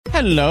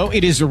Hello,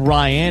 it is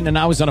Ryan, and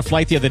I was on a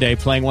flight the other day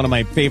playing one of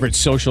my favorite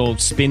social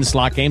spin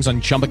slot games on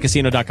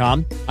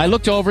ChumbaCasino.com. I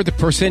looked over at the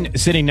person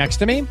sitting next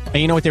to me, and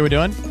you know what they were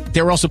doing?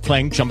 They were also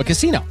playing Chumba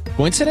Casino.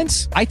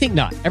 Coincidence? I think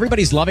not.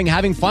 Everybody's loving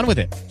having fun with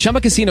it.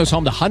 Chumba Casino is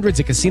home to hundreds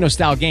of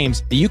casino-style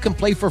games that you can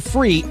play for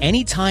free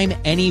anytime,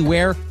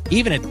 anywhere,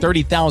 even at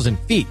 30,000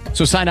 feet.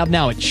 So sign up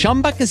now at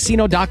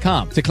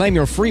ChumbaCasino.com to claim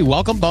your free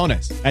welcome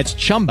bonus. That's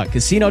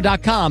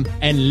ChumbaCasino.com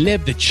and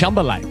live the Chumba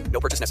life.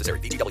 No purchase necessary.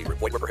 VGW.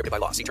 Void were prohibited by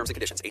law. See terms and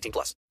conditions.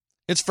 18+.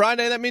 It's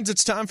Friday. That means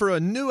it's time for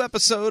a new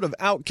episode of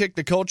Outkick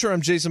the Culture.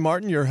 I'm Jason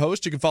Martin, your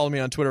host. You can follow me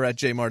on Twitter at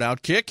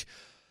JMartOutkick.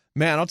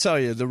 Man, I'll tell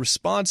you, the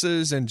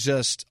responses and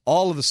just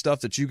all of the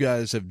stuff that you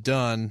guys have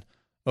done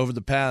over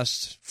the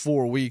past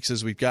 4 weeks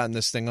as we've gotten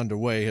this thing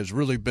underway has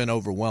really been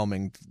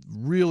overwhelming.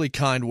 Really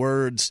kind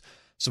words,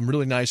 some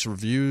really nice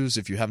reviews.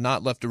 If you have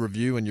not left a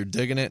review and you're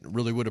digging it,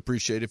 really would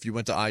appreciate if you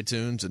went to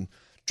iTunes and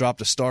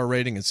dropped a star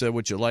rating and said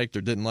what you liked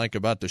or didn't like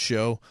about the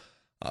show.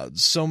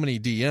 So many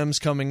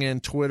DMs coming in,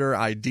 Twitter,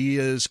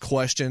 ideas,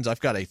 questions. I've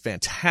got a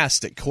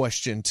fantastic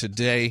question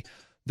today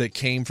that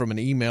came from an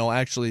email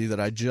actually that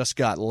I just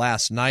got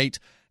last night,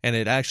 and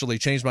it actually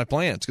changed my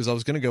plans because I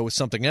was going to go with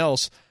something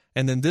else,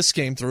 and then this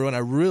came through, and I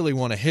really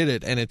want to hit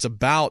it, and it's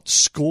about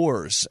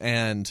scores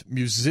and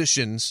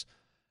musicians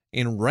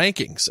in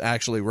rankings,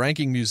 actually,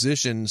 ranking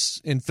musicians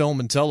in film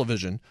and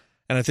television,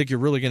 and I think you're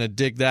really going to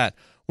dig that.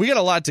 We got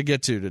a lot to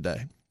get to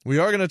today. We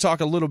are going to talk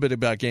a little bit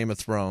about Game of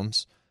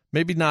Thrones.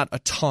 Maybe not a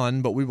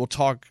ton, but we will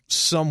talk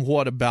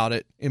somewhat about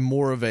it in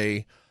more of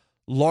a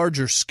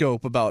larger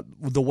scope about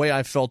the way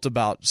I felt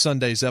about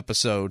Sunday's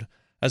episode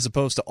as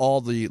opposed to all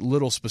the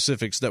little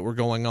specifics that were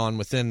going on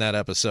within that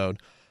episode.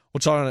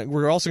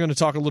 We're also going to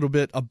talk a little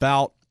bit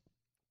about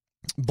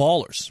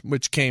Ballers,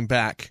 which came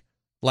back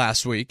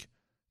last week,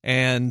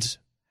 and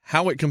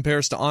how it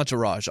compares to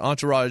Entourage.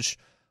 Entourage,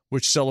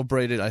 which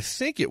celebrated, I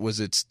think it was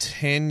its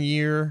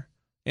 10-year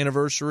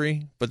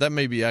anniversary, but that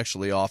may be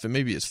actually off. It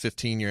may be its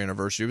 15-year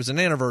anniversary. It was an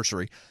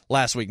anniversary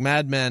last week.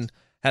 Mad Men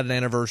had an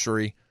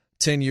anniversary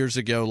 10 years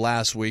ago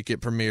last week.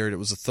 It premiered. It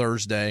was a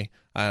Thursday.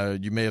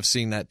 You may have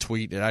seen that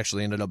tweet. It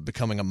actually ended up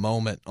becoming a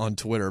moment on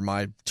Twitter.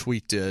 My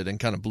tweet did and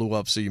kind of blew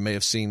up, so you may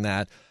have seen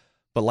that.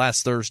 But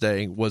last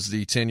Thursday was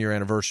the 10-year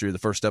anniversary of the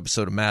first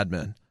episode of Mad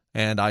Men,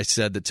 and I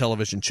said that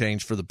television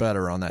changed for the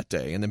better on that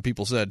day. And then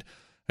people said,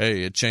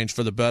 hey, it changed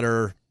for the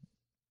better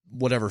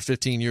whatever,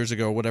 15 years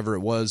ago or whatever it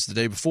was the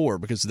day before,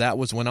 because that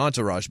was when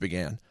Entourage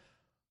began.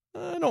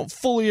 I don't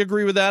fully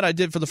agree with that. I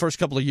did for the first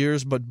couple of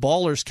years, but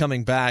Ballers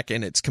coming back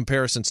and its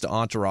comparisons to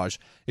Entourage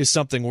is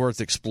something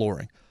worth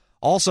exploring.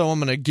 Also, I'm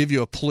going to give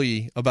you a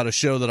plea about a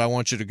show that I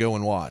want you to go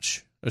and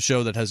watch, a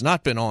show that has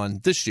not been on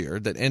this year,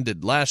 that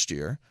ended last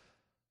year,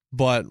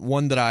 but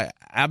one that I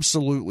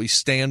absolutely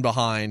stand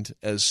behind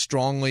as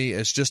strongly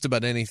as just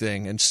about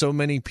anything, and so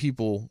many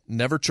people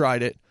never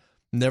tried it,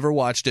 never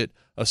watched it,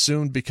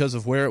 assumed because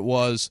of where it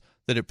was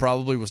that it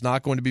probably was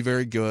not going to be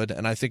very good,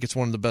 and I think it's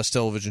one of the best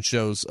television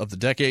shows of the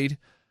decade,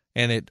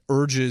 and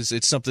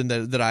it's something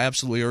that I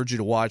absolutely urge you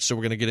to watch, so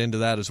we're going to get into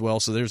that as well,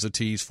 so there's a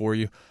tease for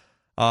you.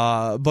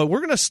 But we're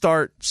going to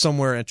start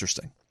somewhere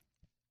interesting.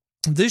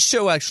 This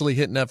show actually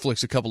hit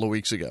Netflix a couple of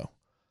weeks ago.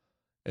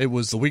 It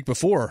was the week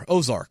before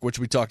Ozark, which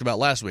we talked about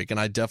last week, and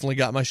I definitely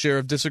got my share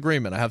of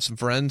disagreement. I have some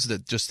friends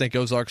that just think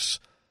Ozark's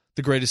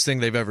the greatest thing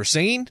they've ever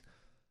seen.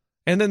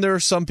 And then there are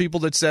some people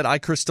that said I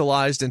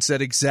crystallized and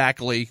said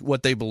exactly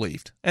what they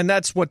believed. And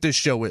that's what this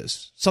show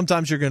is.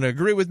 Sometimes you're going to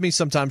agree with me,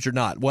 sometimes you're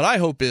not. What I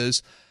hope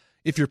is,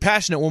 if you're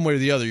passionate one way or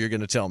the other, you're going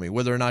to tell me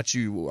whether or not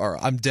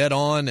I'm dead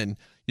on and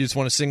you just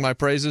want to sing my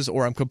praises,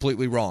 or I'm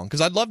completely wrong.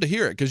 Because I'd love to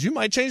hear it, because you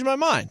might change my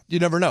mind. You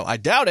never know. I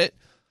doubt it,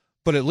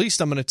 but at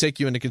least I'm going to take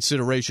you into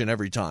consideration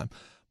every time.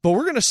 But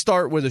we're going to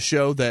start with a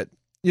show that,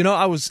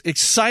 I was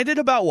excited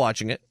about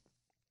watching it.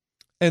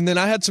 And then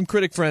I had some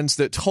critic friends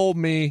that told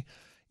me,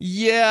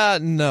 yeah,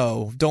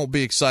 no, don't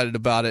be excited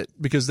about it,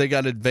 because they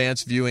got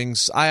advanced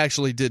viewings. I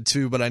actually did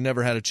too, but I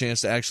never had a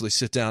chance to actually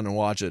sit down and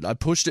watch it. I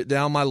pushed it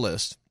down my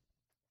list.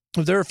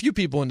 There are a few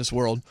people in this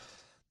world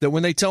that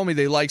when they tell me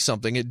they like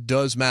something, it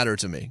does matter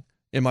to me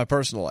in my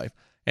personal life.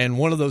 And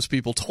one of those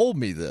people told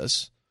me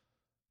this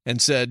and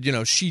said,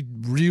 she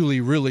really,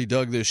 really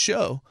dug this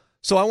show.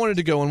 So I wanted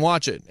to go and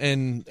watch it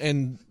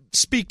and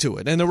speak to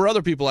it. And there were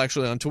other people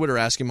actually on Twitter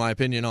asking my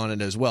opinion on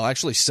it as well,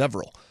 actually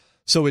several.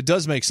 So it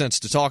does make sense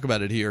to talk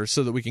about it here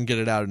so that we can get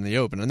it out in the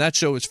open. And that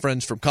show is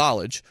Friends from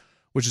College,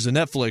 which is a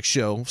Netflix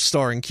show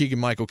starring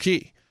Keegan-Michael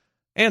Key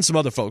and some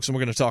other folks, and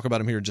we're going to talk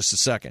about him here in just a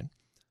second.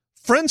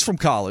 Friends from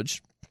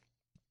College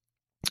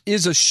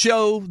is a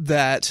show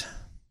that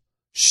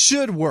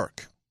should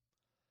work.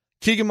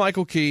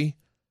 Keegan-Michael Key,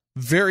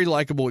 very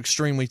likable,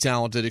 extremely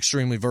talented,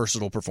 extremely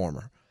versatile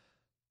performer.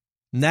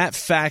 Nat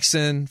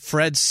Faxon,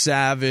 Fred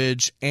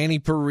Savage, Annie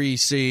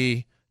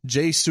Parisi,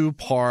 Jay Sue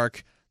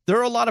Park. There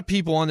are a lot of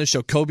people on this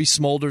show. Kobe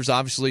Smulders,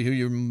 obviously, who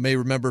you may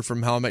remember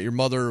from How I Met Your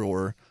Mother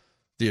or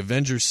the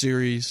Avengers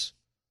series.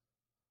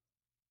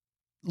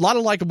 lot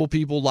of likable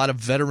people, a lot of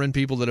veteran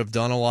people that have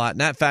done a lot.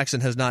 Nat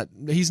Faxon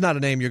he's not a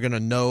name you're going to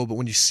know, but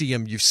when you see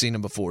him, you've seen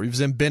him before. He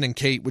was in Ben and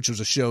Kate, which was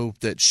a show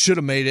that should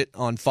have made it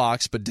on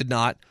Fox, but did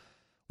not.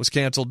 Was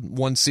canceled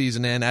one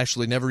season in,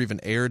 actually never even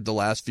aired the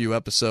last few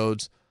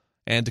episodes.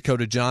 And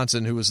Dakota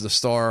Johnson, who was the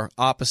star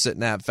opposite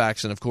Nat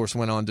Faxon, of course,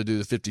 went on to do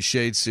the 50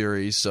 Shades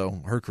series,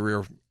 so her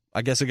career,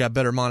 I guess it got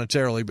better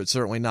monetarily, but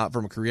certainly not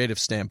from a creative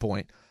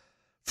standpoint.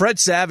 Fred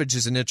Savage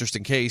is an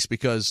interesting case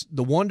because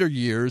The Wonder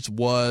Years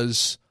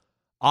was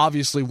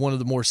obviously one of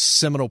the more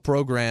seminal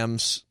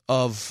programs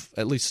of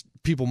at least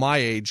people my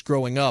age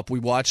growing up. We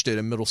watched it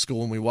in middle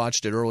school and we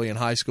watched it early in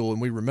high school,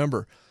 and we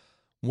remember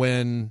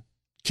when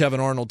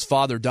Kevin Arnold's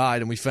father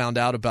died and we found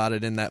out about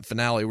it in that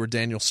finale where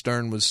Daniel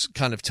Stern was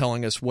kind of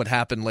telling us what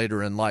happened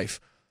later in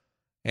life.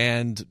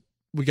 And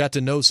we got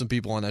to know some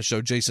people on that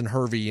show, Jason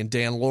Hervey and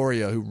Dan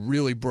Lauria, who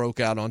really broke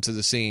out onto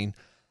the scene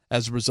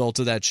as a result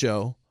of that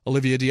show.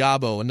 Olivia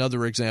Diabo,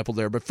 another example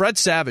there. But Fred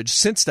Savage,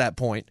 since that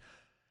point,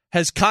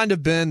 has kind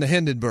of been the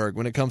Hindenburg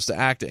when it comes to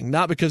acting.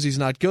 Not because he's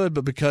not good,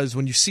 but because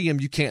when you see him,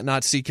 you can't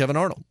not see Kevin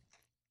Arnold.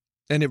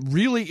 And it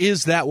really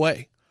is that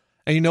way.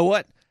 And you know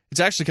what? It's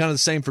actually kind of the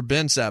same for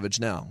Ben Savage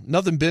now.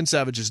 Nothing Ben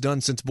Savage has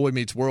done since Boy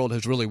Meets World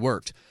has really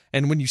worked.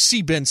 And when you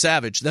see Ben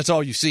Savage, that's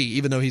all you see,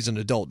 even though he's an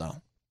adult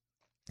now.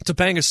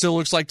 Topanga still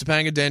looks like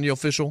Topanga Danielle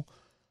Fishel,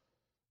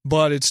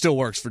 but it still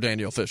works for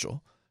Danielle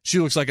Fishel. She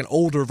looks like an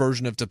older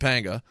version of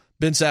Topanga.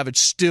 Ben Savage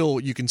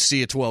still, you can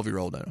see a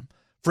 12-year-old in him.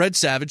 Fred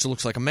Savage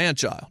looks like a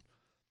man-child.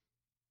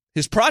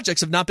 His projects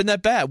have not been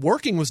that bad.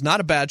 Working was not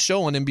a bad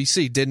show on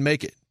NBC. Didn't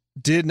make it.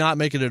 Did not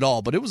make it at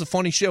all. But it was a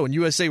funny show, and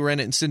USA ran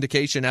it in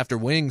syndication after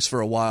Wings for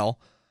a while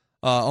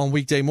on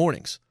weekday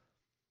mornings.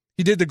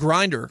 He did The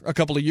Grinder a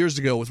couple of years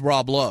ago with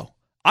Rob Lowe.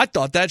 I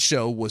thought that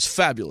show was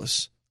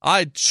fabulous.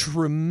 I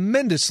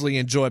tremendously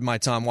enjoyed my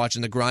time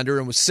watching The Grinder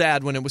and was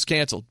sad when it was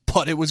canceled.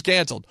 But it was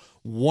canceled.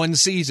 One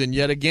season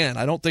yet again.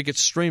 I don't think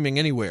it's streaming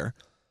anywhere.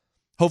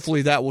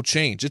 Hopefully that will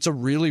change. It's a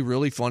really,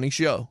 really funny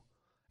show.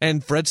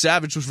 And Fred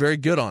Savage was very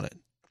good on it.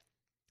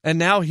 And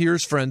now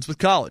here's Friends from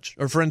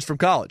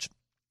College.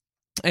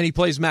 And he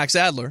plays Max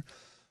Adler,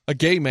 a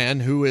gay man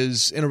who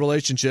is in a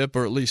relationship,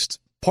 or at least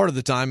part of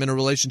the time in a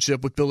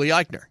relationship with Billy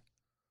Eichner,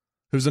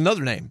 who's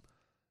another name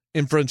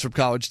in Friends from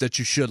College that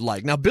you should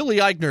like. Now, Billy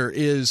Eichner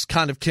is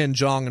kind of Ken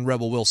Jeong and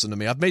Rebel Wilson to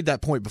me. I've made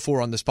that point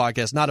before on this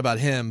podcast, not about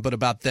him, but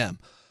about them.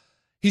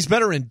 He's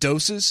better in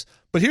doses,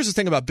 but here's the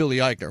thing about Billy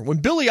Eichner. When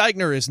Billy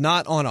Eichner is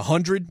not on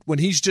 100, when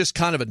he's just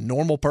kind of a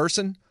normal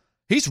person,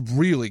 he's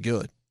really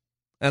good.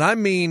 And I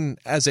mean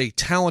as a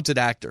talented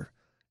actor.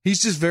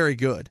 He's just very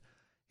good.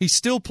 He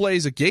still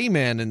plays a gay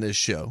man in this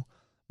show,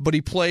 but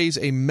he plays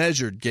a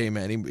measured gay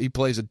man. He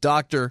plays a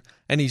doctor,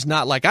 and he's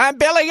not like, I'm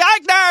Billy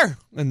Eichner!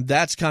 And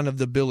that's kind of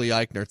the Billy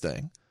Eichner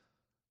thing.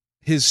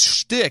 His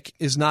shtick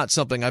is not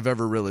something I've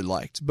ever really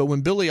liked. But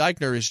when Billy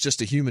Eichner is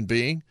just a human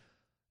being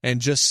and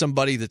just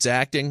somebody that's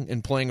acting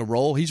and playing a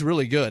role, he's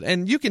really good.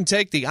 And you can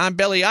take the I'm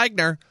Billy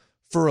Eichner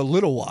for a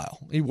little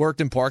while. He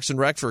worked in Parks and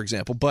Rec, for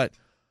example. But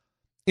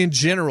in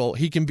general,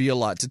 he can be a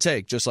lot to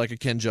take, just like a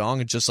Ken Jeong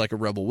and just like a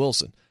Rebel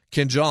Wilson.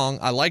 Ken Jeong,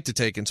 I like to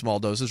take in small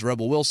doses.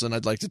 Rebel Wilson,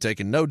 I'd like to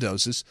take in no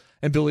doses.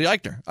 And Billy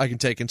Eichner, I can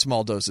take in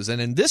small doses.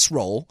 And in this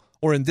role,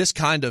 or in this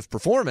kind of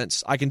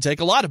performance, I can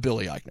take a lot of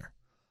Billy Eichner.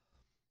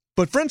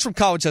 But Friends from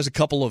College has a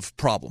couple of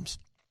problems.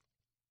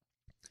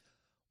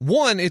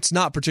 One, it's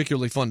not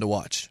particularly fun to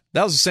watch.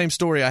 That was the same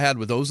story I had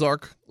with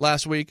Ozark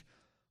last week.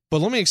 But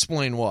let me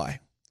explain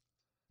why.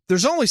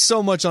 There's only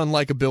so much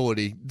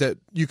unlikability that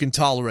you can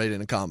tolerate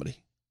in a comedy.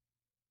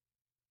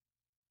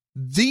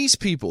 These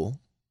people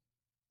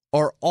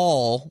are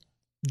all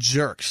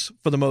jerks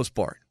for the most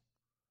part.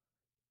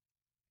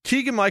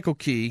 Keegan-Michael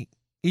Key,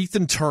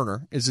 Ethan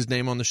Turner is his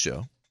name on the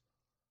show.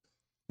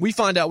 We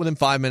find out within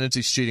 5 minutes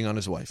he's cheating on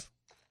his wife.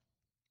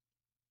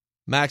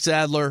 Max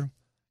Adler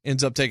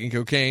ends up taking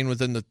cocaine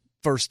within the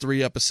first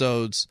 3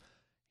 episodes.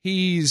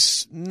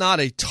 He's not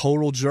a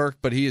total jerk,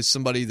 but he is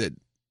somebody that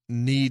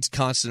needs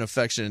constant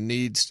affection and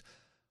needs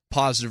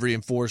positive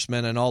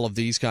reinforcement and all of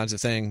these kinds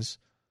of things.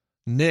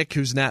 Nick,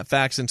 who's Nat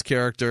Faxon's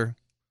character,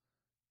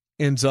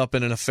 ends up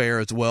in an affair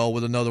as well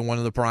with another one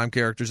of the prime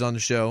characters on the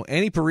show.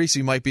 Annie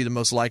Parisi might be the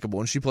most likable,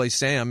 and she plays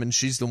Sam, and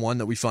she's the one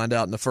that we find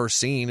out in the first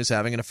scene is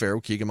having an affair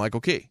with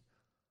Keegan-Michael Key.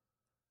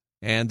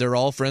 And they're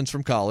all friends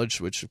from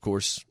college, which, of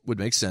course, would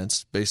make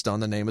sense based on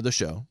the name of the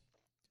show.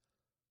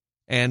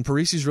 And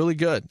Parisi's really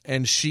good,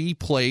 and she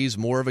plays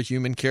more of a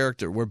human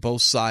character where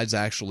both sides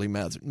actually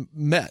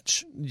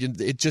match.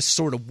 It just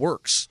sort of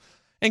works.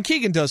 And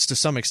Keegan does to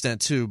some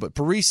extent, too, but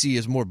Parisi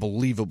is more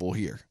believable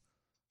here.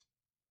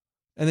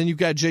 And then you've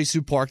got Jay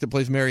Sue Park that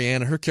plays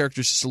Marianne, and her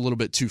character's just a little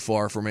bit too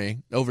far for me,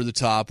 over the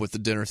top with the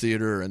dinner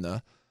theater and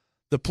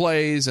the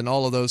plays and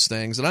all of those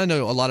things. And I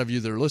know a lot of you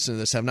that are listening to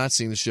this have not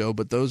seen the show,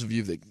 but those of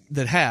you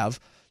that have,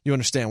 you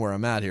understand where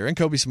I'm at here. And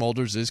Kobe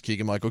Smulders is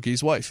Keegan-Michael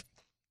Key's wife.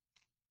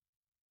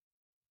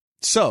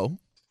 So,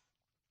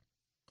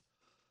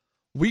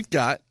 we've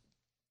got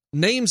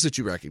names that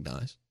you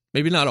recognize.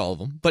 Maybe not all of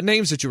them, but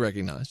names that you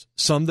recognize.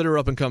 Some that are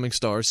up-and-coming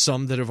stars,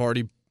 some that have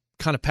already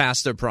kind of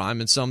past their prime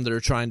and some that are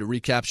trying to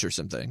recapture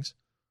some things.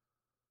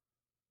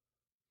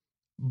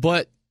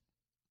 But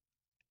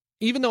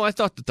even though I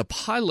thought that the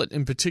pilot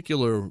in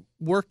particular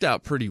worked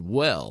out pretty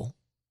well,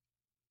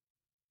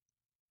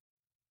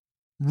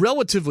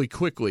 relatively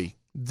quickly,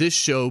 this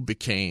show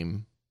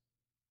became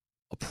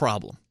a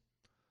problem.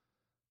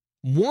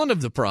 One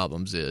of the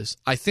problems is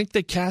I think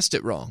they cast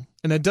it wrong.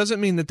 And that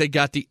doesn't mean that they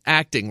got the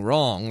acting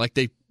wrong, like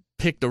they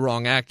picked the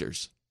wrong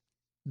actors.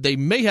 They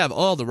may have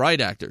all the right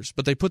actors,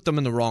 but they put them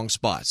in the wrong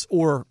spots.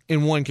 Or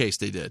in one case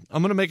they did.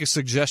 I'm going to make a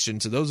suggestion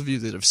to those of you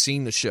that have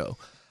seen the show.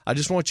 I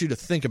just want you to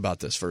think about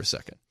this for a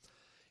second.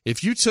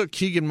 If you took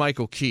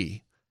Keegan-Michael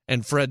Key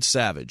and Fred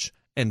Savage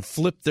and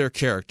flipped their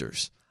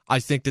characters, I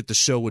think that the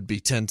show would be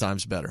 10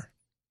 times better.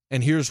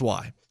 And here's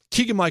why.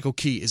 Keegan-Michael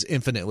Key is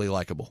infinitely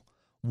likable.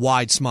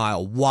 Wide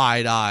smile,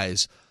 wide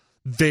eyes,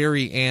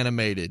 very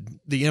animated.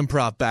 The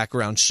improv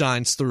background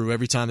shines through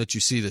every time that you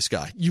see this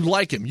guy. You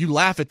like him. You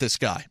laugh at this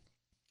guy.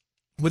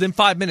 Within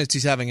 5 minutes,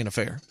 he's having an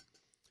affair.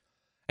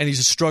 And he's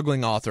a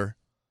struggling author.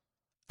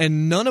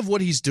 And none of what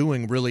he's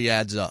doing really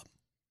adds up.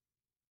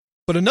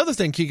 But another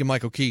thing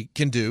Keegan-Michael Key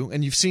can do,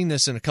 and you've seen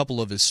this in a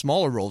couple of his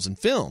smaller roles in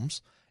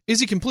films, is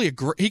he can play a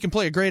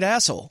great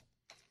asshole.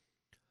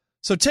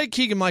 So take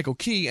Keegan-Michael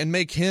Key and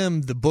make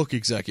him the book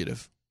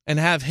executive and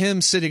have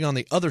him sitting on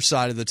the other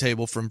side of the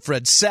table from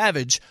Fred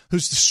Savage,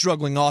 who's the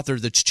struggling author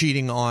that's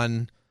cheating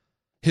on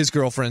his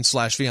girlfriend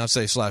 /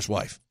 fiance /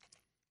 wife.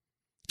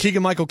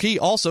 Keegan-Michael Key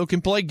also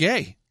can play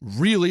gay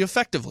really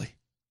effectively.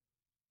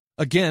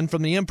 Again,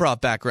 from the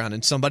improv background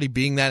and somebody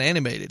being that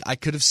animated, I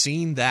could have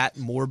seen that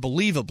more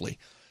believably.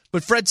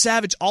 But Fred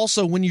Savage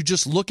also, when you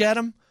just look at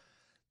him,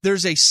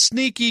 there's a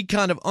sneaky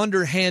kind of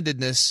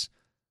underhandedness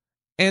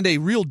and a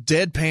real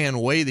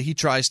deadpan way that he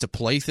tries to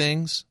play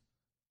things.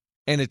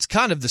 And it's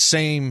kind of the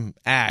same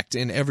act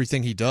in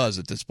everything he does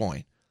at this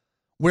point,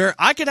 where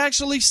I could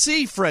actually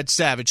see Fred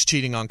Savage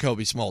cheating on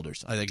Kobe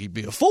Smulders. I think he'd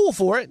be a fool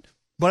for it,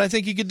 but I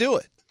think he could do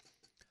it.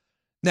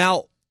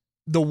 Now,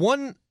 the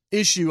one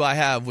issue I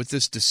have with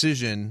this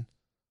decision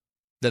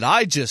that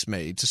I just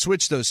made to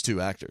switch those two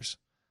actors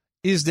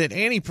is that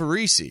Annie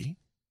Parisi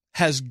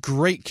has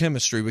great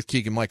chemistry with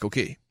Keegan-Michael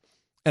Key.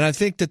 And I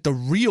think that the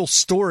real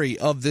story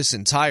of this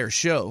entire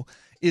show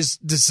is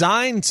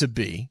designed to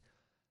be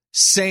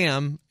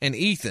Sam and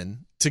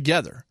Ethan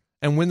together.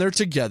 And when they're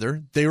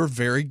together, they are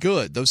very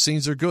good. Those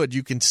scenes are good.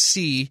 You can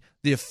see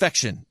the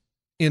affection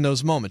in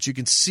those moments. You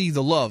can see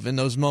the love in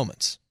those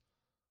moments.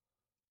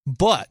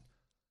 But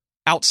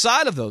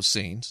outside of those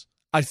scenes,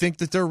 I think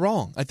that they're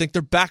wrong. I think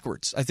they're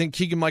backwards. I think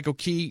Keegan-Michael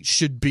Key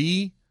should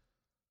be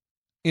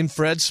in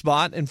Fred's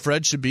spot and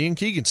Fred should be in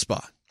Keegan's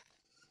spot.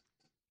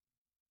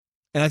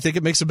 And I think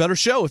it makes a better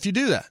show if you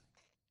do that.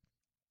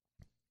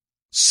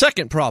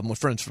 Second problem with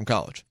Friends from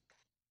College.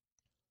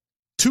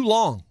 Too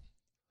long.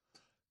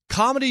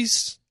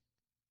 Comedies,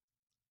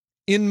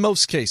 in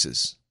most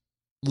cases,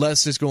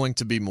 less is going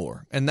to be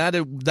more. And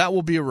that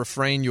will be a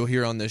refrain you'll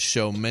hear on this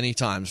show many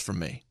times from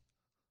me.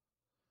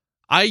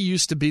 I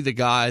used to be the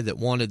guy that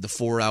wanted the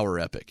 4-hour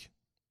epic.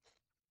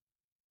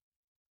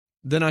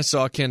 Then I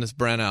saw Kenneth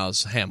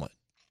Branagh's Hamlet.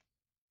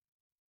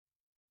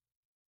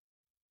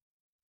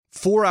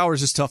 4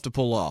 hours is tough to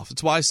pull off.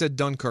 That's why I said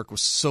Dunkirk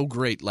was so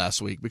great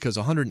last week, because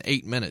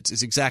 108 minutes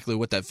is exactly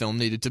what that film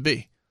needed to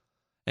be.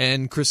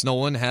 And Chris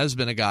Nolan has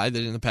been a guy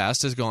that in the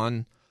past has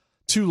gone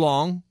too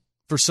long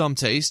for some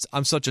taste.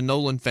 I'm such a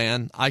Nolan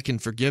fan, I can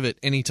forgive it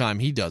anytime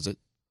he does it.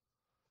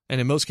 And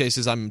in most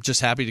cases, I'm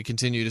just happy to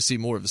continue to see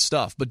more of his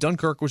stuff. But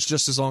Dunkirk was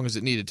just as long as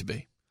it needed to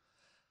be.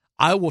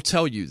 I will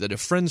tell you that if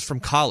Friends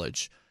from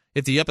College,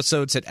 if the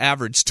episodes had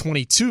averaged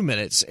 22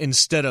 minutes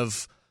instead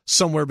of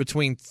somewhere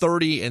between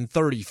 30 and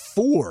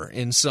 34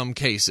 in some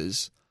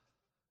cases,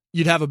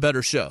 you'd have a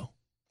better show.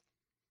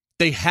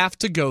 They have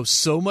to go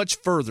so much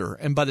further,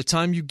 and by the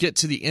time you get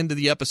to the end of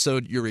the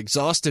episode, you're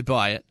exhausted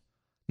by it.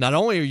 Not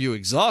only are you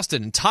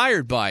exhausted and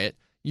tired by it,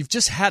 you've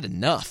just had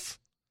enough.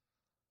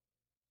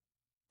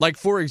 Like,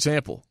 for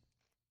example,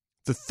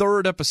 the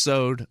third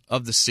episode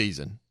of the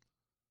season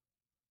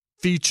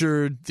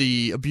featured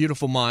the A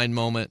Beautiful Mind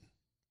moment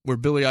where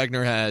Billy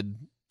Eichner had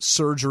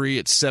surgery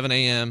at 7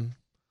 a.m.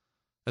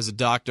 as a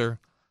doctor,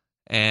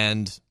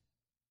 and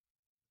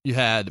you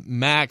had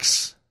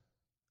Max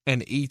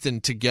and Ethan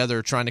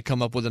together trying to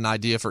come up with an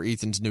idea for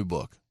Ethan's new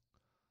book.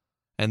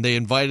 And they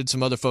invited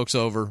some other folks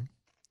over,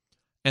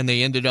 and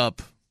they ended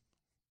up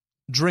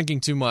drinking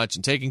too much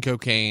and taking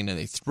cocaine, and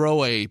they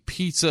throw a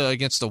pizza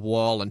against a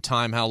wall and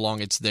time how long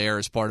it's there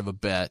as part of a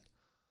bet.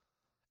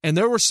 And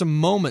there were some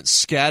moments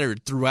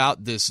scattered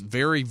throughout this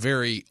very,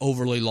 very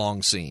overly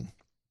long scene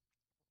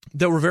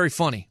that were very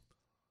funny.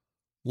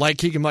 Like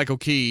Keegan-Michael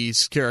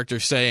Key's character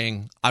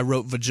saying, "I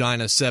wrote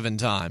vagina 7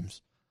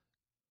 times.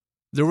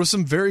 There was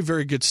some very,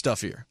 very good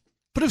stuff here.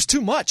 But it was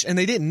too much, and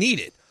they didn't need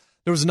it.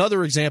 There was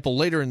another example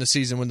later in the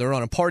season when they're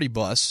on a party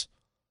bus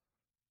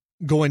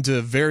going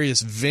to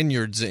various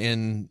vineyards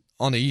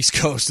on the East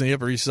Coast and the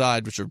Upper East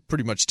Side, which are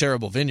pretty much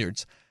terrible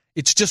vineyards.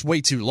 It's just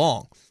way too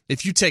long.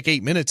 If you take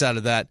 8 minutes out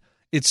of that,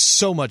 it's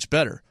so much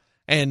better.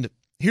 And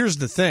here's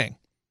the thing.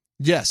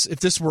 Yes, if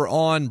this were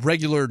on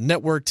regular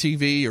network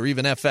TV or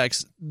even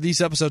FX,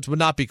 these episodes would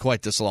not be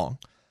quite this long.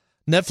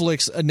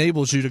 Netflix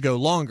enables you to go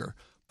longer.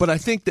 But I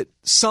think that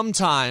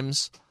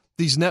sometimes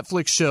these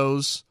Netflix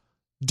shows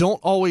don't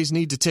always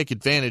need to take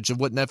advantage of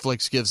what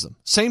Netflix gives them.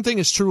 Same thing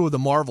is true with the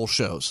Marvel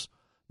shows.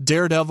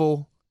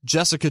 Daredevil,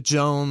 Jessica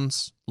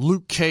Jones,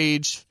 Luke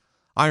Cage.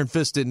 Iron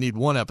Fist didn't need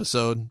one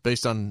episode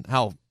based on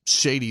how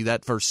shady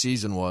that first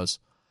season was.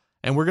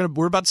 And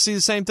we're about to see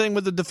the same thing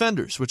with The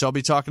Defenders, which I'll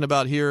be talking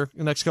about here in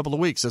the next couple of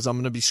weeks as I'm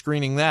going to be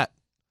screening that.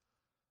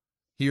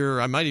 Here,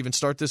 I might even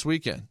start this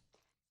weekend.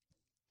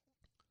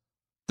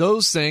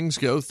 Those things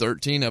go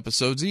 13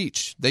 episodes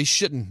each. They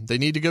shouldn't. They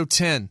need to go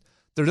 10.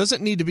 There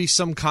doesn't need to be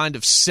some kind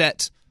of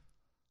set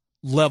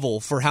level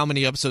for how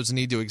many episodes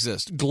need to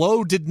exist.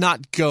 Glow did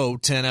not go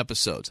 10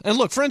 episodes. And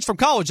look, Friends from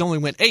College only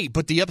went 8,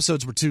 but the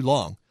episodes were too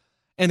long.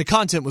 And the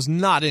content was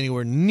not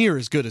anywhere near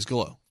as good as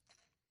Glow.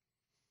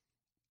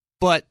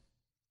 But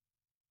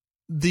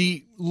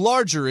the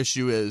larger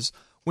issue is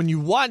when you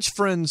watch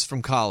Friends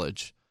from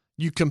College,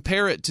 you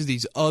compare it to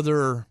these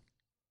other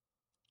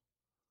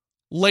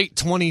late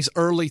 20s,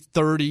 early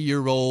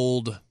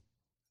 30-year-old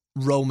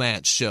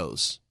romance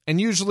shows. And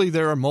usually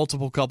there are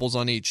multiple couples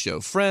on each show.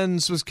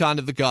 Friends was kind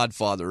of the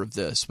godfather of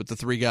this with the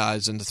 3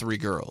 guys and the 3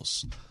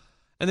 girls.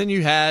 And then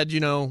you had,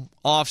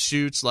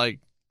 offshoots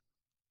like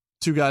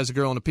 2 guys, a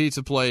girl in a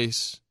pizza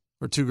place,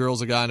 or 2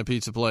 girls, a guy in a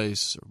pizza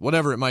place, or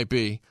whatever it might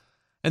be.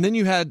 And then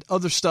you had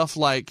other stuff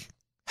like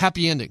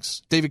Happy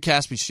Endings, David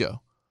Caspy's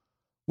show,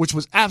 which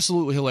was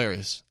absolutely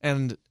hilarious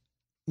and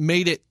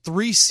made it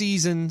 3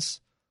 seasons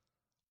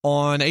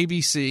on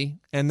ABC,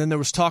 and then there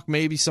was talk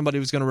maybe somebody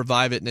was going to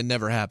revive it, and it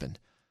never happened.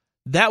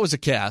 That was a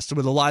cast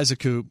with Eliza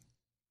Coupe,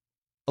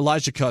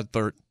 Elijah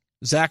Cuthbert,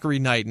 Zachary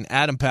Knighton,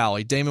 Adam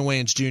Pally, Damon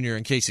Wayans Jr.,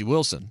 and Casey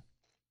Wilson,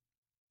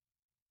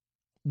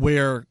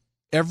 where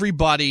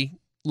everybody,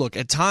 look,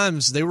 at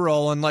times they were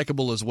all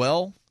unlikable as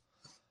well,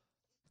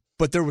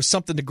 but there was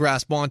something to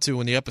grasp onto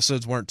when the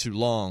episodes weren't too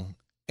long,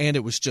 and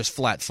it was just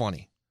flat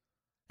funny.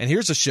 And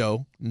here's a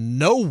show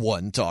no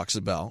one talks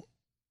about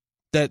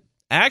that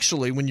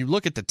actually, when you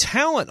look at the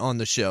talent on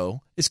the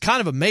show, is kind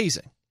of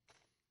amazing.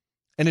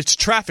 And it's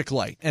Traffic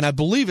Light, and I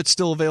believe it's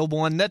still available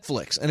on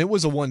Netflix, and it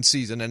was a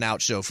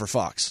 1-season-and-out show for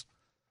Fox.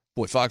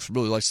 Boy, Fox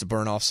really likes to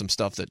burn off some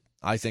stuff that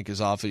I think is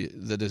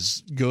that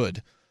is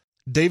good.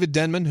 David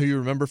Denman, who you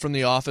remember from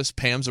The Office,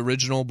 Pam's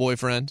original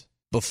boyfriend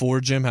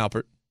before Jim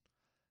Halpert.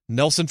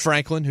 Nelson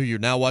Franklin, who you're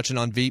now watching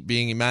on Veep,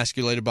 being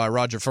emasculated by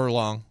Roger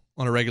Furlong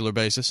on a regular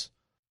basis.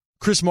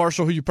 Chris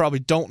Marshall, who you probably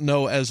don't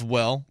know as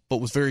well, but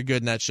was very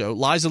good in that show.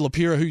 Liza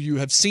Lapira, who you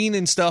have seen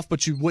in stuff,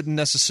 but you wouldn't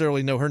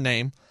necessarily know her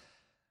name.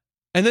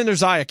 And then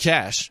there's Aya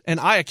Cash. And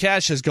Aya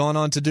Cash has gone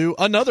on to do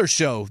another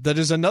show that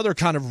is another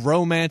kind of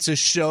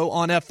romance-ish show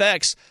on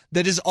FX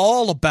that is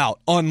all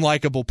about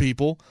unlikable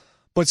people.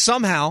 But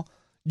somehow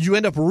you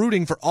end up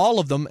rooting for all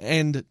of them.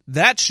 And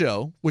that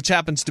show, which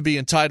happens to be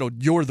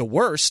entitled You're the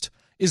Worst,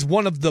 is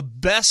one of the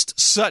best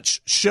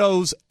such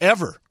shows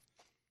ever.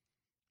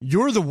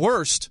 You're the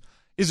Worst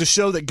is a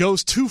show that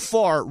goes too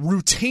far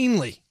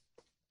routinely,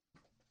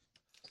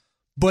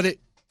 but it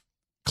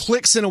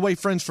clicks in a way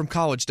Friends from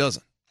College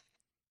doesn't.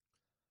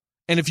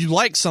 And if you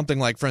like something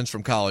like Friends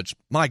from College,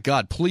 my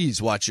God,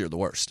 please watch You're the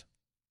Worst.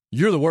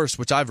 You're the Worst,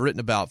 which I've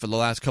written about for the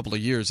last couple of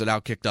years at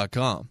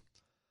Outkick.com,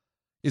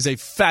 is a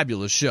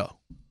fabulous show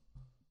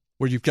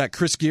where you've got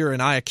Chris Gere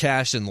and Aya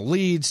Cash in the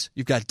leads.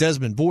 You've got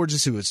Desmond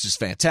Borges, who is just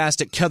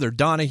fantastic. Heather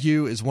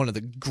Donahue is one of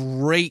the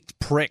great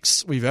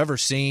pricks we've ever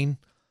seen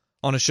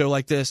on a show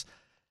like this.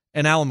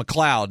 And Alan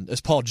McLeod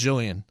as Paul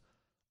Jillian,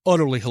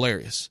 utterly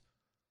hilarious.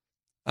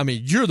 I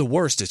mean, You're the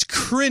Worst is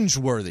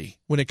cringeworthy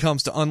when it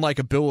comes to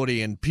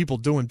unlikability and people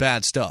doing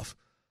bad stuff.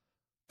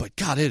 But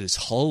God, it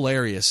is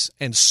hilarious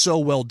and so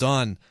well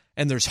done.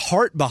 And there's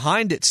heart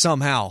behind it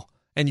somehow.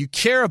 And you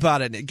care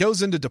about it. And it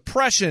goes into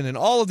depression and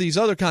all of these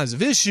other kinds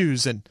of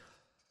issues. And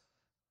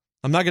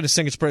I'm not going to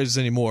sing its praises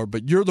anymore,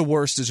 but You're the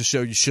Worst is a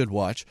show you should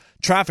watch.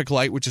 Traffic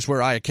Light, which is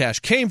where Aya Cash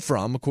came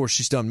from. Of course,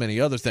 she's done many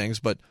other things,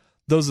 but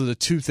those are the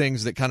 2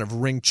 things that kind of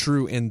ring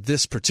true in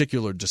this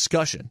particular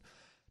discussion.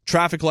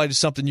 Traffic Light is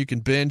something you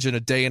can binge in a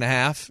day and a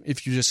half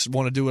if you just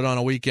want to do it on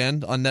a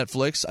weekend on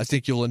Netflix. I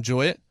think you'll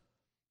enjoy it.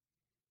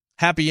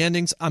 Happy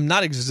Endings, I'm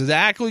not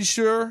exactly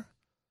sure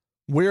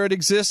where it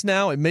exists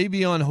now. It may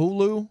be on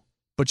Hulu,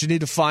 but you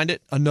need to find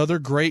it. Another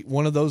great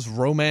one of those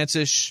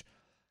romance-ish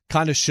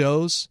kind of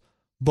shows,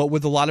 but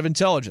with a lot of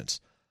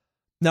intelligence.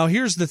 Now,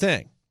 here's the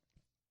thing.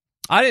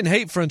 I didn't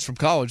hate Friends from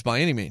College by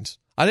any means.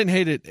 I didn't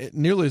hate it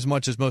nearly as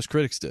much as most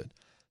critics did.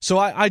 So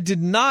I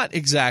did not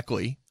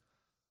exactly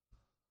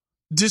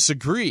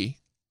disagree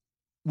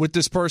with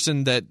this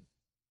person that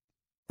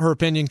her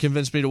opinion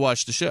convinced me to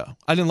watch the show.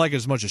 I didn't like it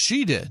as much as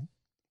she did,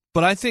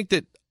 but I think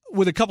that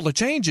with a couple of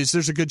changes,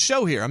 there's a good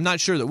show here. I'm not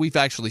sure that we've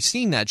actually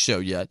seen that show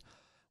yet.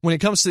 When it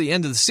comes to the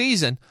end of the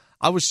season,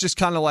 I was just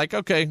kind of like,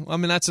 okay, I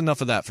mean, that's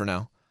enough of that for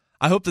now.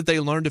 I hope that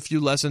they learned a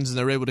few lessons and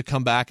they're able to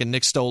come back, and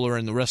Nick Stoller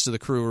and the rest of the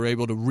crew are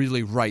able to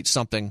really write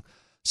something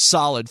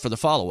solid for the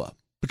follow-up,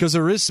 because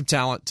there is some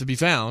talent to be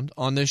found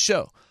on this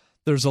show.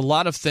 There's a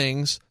lot of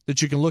things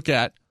that you can look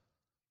at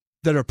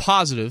that are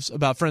positives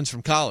about Friends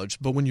from College,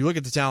 but when you look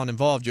at the talent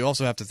involved, you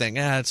also have to think,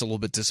 it's a little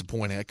bit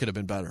disappointing. It could have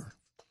been better.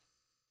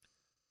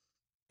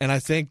 And I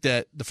think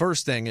that the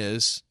first thing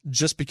is,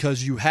 just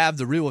because you have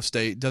the real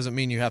estate doesn't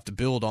mean you have to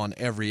build on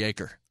every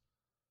acre.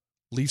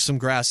 Leave some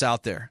grass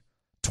out there.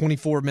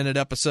 24-minute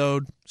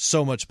episode,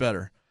 so much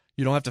better.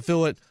 You don't have to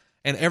fill it.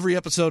 And every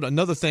episode,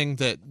 another thing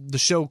that the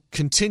show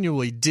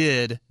continually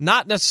did,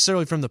 not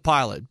necessarily from the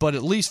pilot, but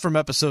at least from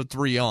episode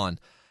 3 on,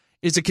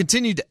 is it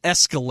continued to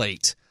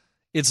escalate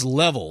its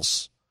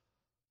levels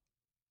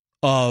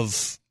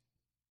of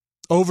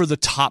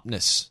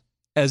over-the-topness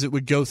as it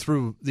would go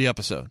through the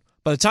episode.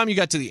 By the time you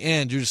got to the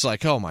end, you're just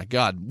like, oh my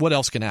God, what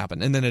else can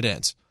happen? And then it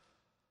ends.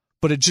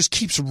 But it just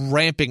keeps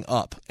ramping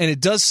up. And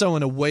it does so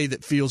in a way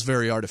that feels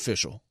very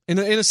artificial. In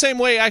the same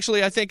way,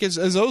 actually, I think, as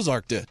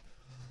Ozark did.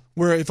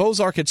 Where if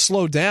Ozark had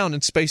slowed down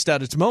and spaced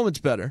out its moments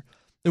better,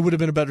 it would have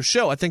been a better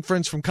show. I think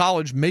Friends from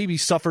College maybe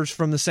suffers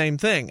from the same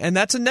thing. And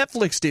that's a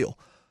Netflix deal,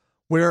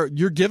 where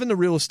you're given the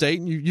real estate,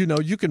 and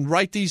you can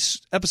write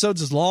these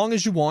episodes as long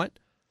as you want,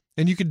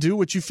 and you can do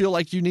what you feel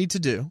like you need to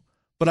do.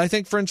 But I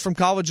think Friends from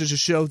College is a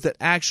show that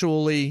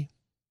actually,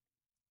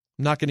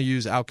 I'm not going to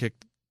use Outkick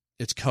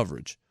its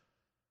coverage,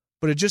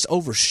 but it just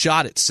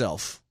overshot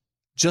itself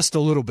just a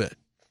little bit.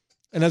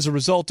 And as a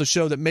result, a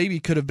show that maybe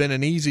could have been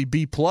an easy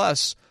B+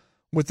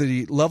 with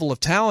the level of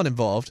talent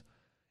involved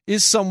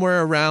is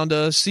somewhere around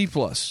a C+,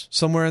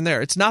 somewhere in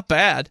there. It's not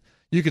bad.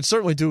 You could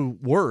certainly do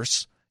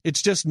worse.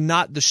 It's just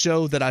not the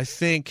show that I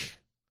think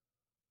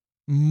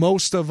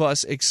most of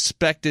us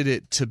expected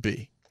it to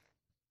be.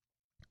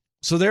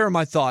 So there are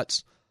my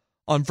thoughts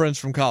on Friends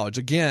from College.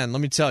 Again,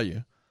 let me tell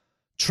you,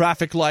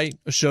 Traffic Light,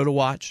 a show to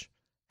watch.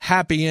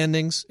 Happy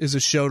Endings is a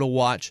show to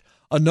watch.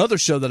 Another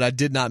show that I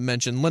did not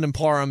mention, Lennon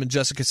Parham and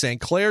Jessica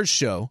St. Clair's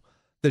show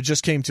that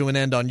just came to an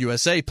end on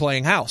USA,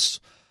 Playing House.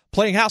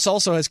 Playing House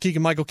also has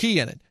Keegan-Michael Key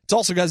in it. It's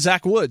also got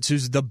Zach Woods,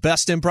 who's the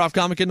best improv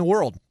comic in the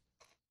world.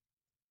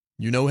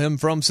 You know him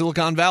from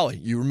Silicon Valley.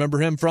 You remember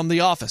him from The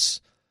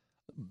Office.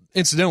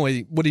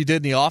 Incidentally, what he did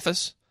in The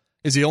Office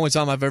is the only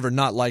time I've ever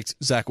not liked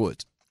Zach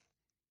Woods.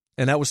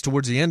 And that was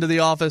towards the end of The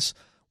Office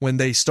when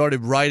they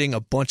started writing a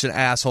bunch of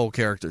asshole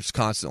characters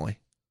constantly.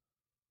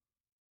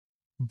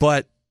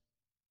 But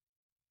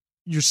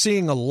you're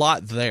seeing a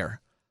lot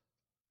there.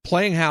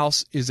 Playing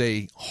House is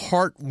a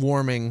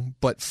heartwarming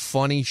but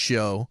funny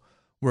show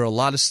where a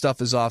lot of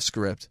stuff is off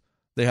script.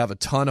 They have a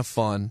ton of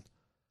fun.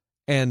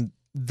 And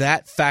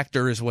that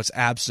factor is what's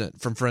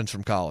absent from Friends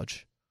from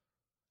College.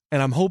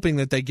 And I'm hoping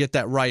that they get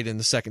that right in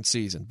the second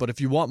season. But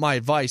if you want my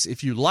advice,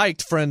 if you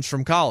liked Friends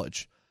from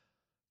College,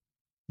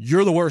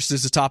 You're the Worst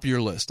is the top of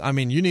your list. I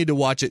mean, you need to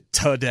watch it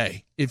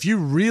today. If you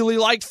really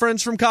liked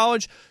Friends from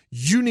College,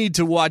 you need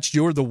to watch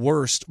You're the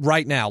Worst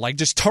right now. Like,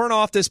 just turn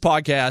off this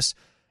podcast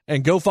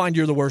and go find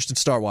You're the Worst and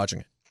start watching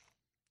it.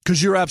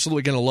 Because you're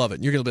absolutely going to love it.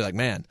 And you're going to be like,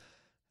 man,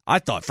 I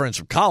thought Friends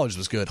from College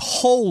was good.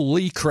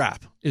 Holy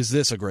crap, is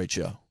this a great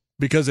show?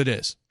 Because it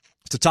is.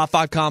 It's a top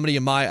 5 comedy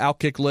in my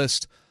Outkick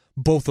list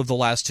both of the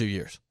last 2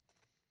 years.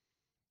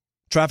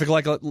 Traffic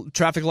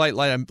Light,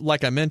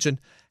 like I mentioned,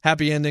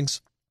 Happy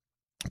Endings,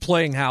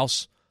 Playing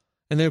House,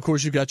 and then, of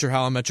course, you've got your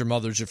How I Met Your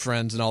Mother's, your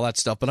Friends, and all that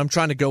stuff. But I'm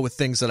trying to go with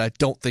things that I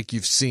don't think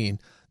you've seen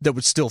that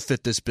would still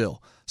fit this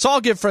bill. So I'll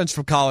give Friends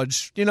from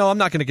College, I'm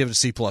not going to give it a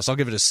C+. I'll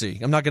give it a C.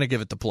 I'm not going to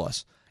give it the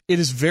plus. It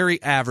is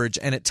very average,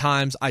 and at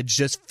times I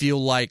just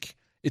feel like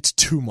it's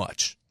too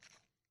much.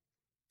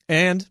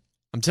 And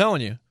I'm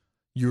telling you,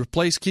 you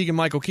replace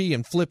Keegan-Michael Key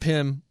and flip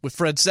him with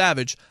Fred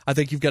Savage, I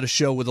think you've got a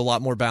show with a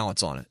lot more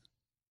balance on it.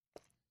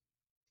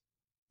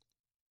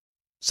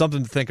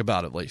 Something to think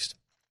about, at least.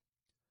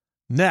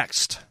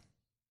 Next,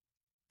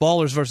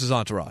 Ballers versus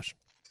Entourage.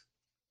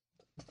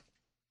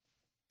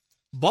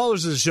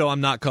 Ballers is a show I'm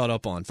not caught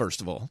up on,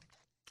 first of all.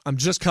 I'm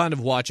just kind of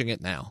watching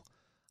it now.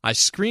 I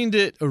screened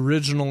it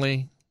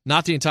originally,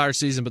 not the entire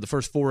season, but the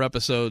first 4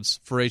 episodes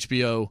for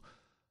HBO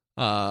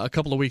a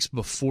couple of weeks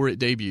before it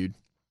debuted.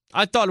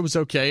 I thought it was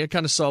okay. I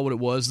kind of saw what it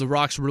was. The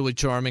Rock's really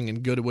charming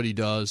and good at what he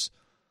does.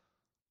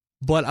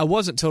 But I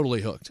wasn't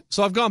totally hooked.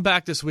 So I've gone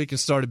back this week and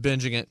started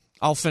binging it.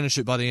 I'll finish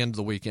it by the end of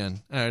the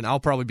weekend, and I'll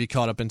probably be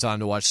caught up in time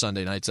to watch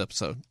Sunday night's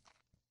episode.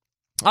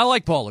 I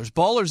like Ballers.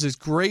 Ballers is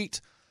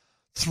great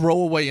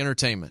throwaway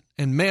entertainment,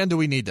 and man, do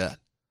we need that.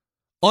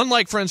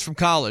 Unlike Friends from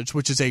College,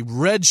 which is a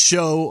red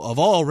show of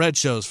all red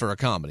shows for a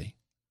comedy,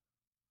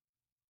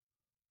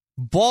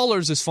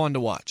 Ballers is fun to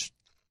watch.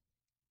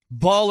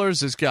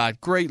 Ballers has got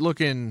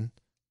great-looking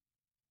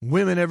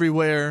women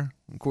everywhere.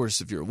 Of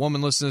course, if you're a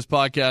woman listening to this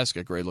podcast,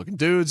 got great-looking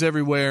dudes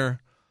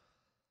everywhere.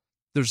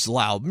 There's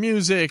loud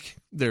music.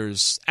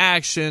 There's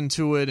action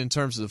to it in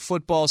terms of the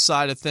football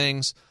side of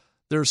things.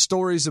 There are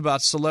stories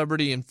about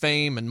celebrity and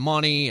fame and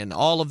money and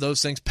all of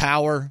those things.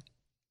 Power.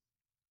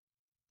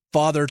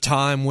 Father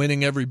Time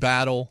winning every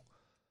battle.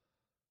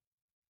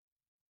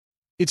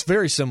 It's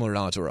very similar to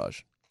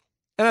Entourage.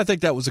 And I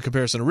think that was a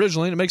comparison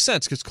originally, and it makes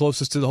sense because it's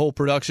closest to the whole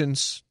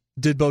productions.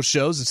 Did both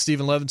shows, and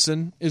Stephen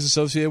Levinson is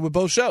associated with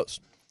both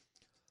shows.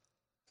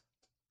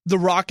 The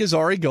Rock is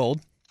Ari Gold.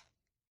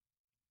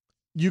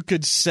 you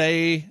could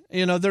say,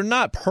 they're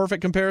not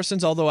perfect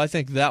comparisons, although I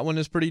think that one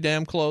is pretty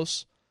damn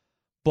close.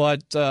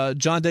 But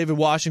John David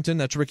Washington,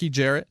 that's Ricky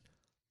Jarrett.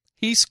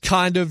 He's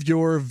kind of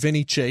your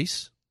Vinny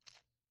Chase.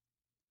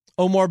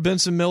 Omar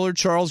Benson Miller,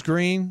 Charles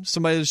Green,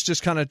 somebody that's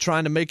just kind of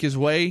trying to make his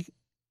way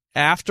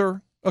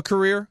after a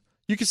career.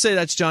 You could say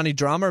that's Johnny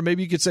Drama, or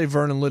maybe you could say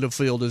Vernon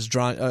Littlefield is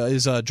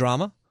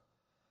Drama.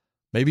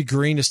 Maybe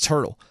Green is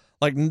Turtle.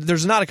 Like,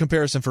 there's not a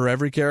comparison for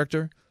every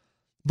character,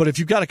 but if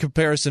you've got a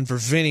comparison for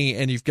Vinny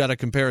and you've got a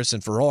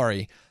comparison for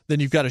Ari, then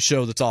you've got a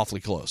show that's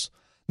awfully close.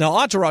 Now,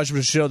 Entourage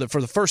was a show that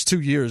for the first 2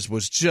 years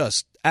was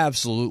just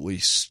absolutely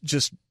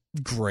just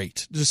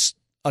great. Just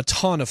a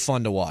ton of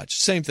fun to watch.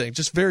 Same thing,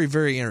 just very,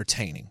 very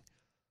entertaining.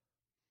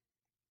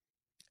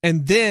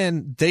 And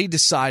then they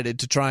decided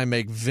to try and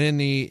make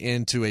Vinny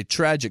into a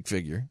tragic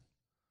figure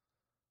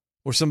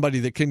or somebody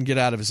that couldn't get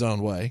out of his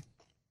own way.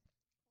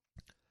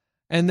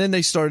 And then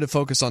they started to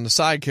focus on the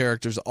side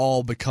characters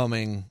all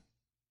becoming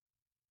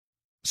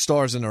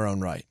stars in their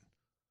own right.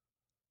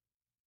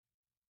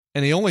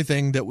 And the only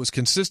thing that was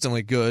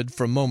consistently good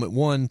from moment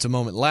one to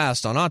moment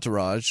last on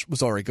Entourage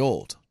was Ari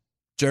Gold.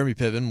 Jeremy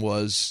Piven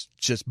was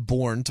just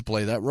born to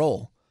play that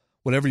role.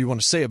 Whatever you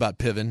want to say about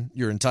Piven,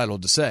 you're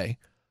entitled to say.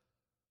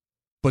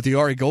 But the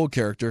Ari Gold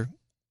character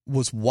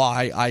was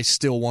why I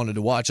still wanted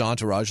to watch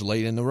Entourage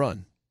late in the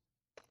run.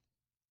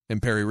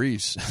 And Perry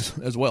Reeves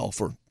as well,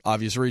 for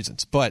obvious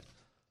reasons. But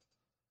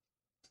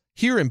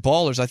here in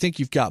Ballers, I think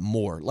you've got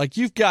more. Like,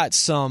 you've got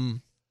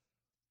some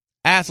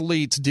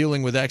athletes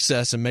dealing with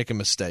excess and making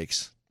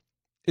mistakes.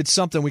 It's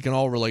something we can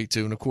all relate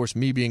to. And, of course,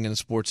 me being in the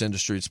sports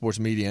industry, sports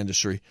media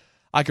industry,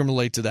 I can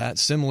relate to that,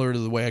 similar to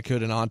the way I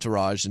could in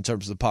Entourage in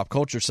terms of the pop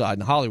culture side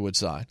and the Hollywood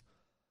side.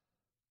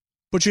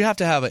 But you have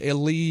to have a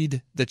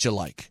lead that you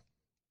like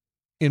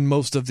in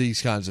most of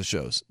these kinds of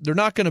shows. They're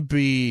not going to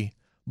be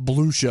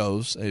blue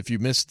shows. If you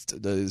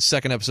missed the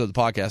second episode of the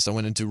podcast, I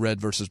went into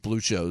red versus blue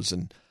shows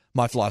and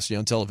my philosophy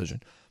on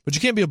television. But you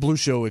can't be a blue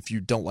show if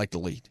you don't like the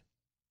lead.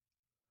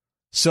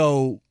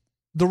 So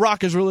The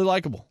Rock is really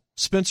likable.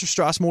 Spencer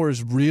Strasmore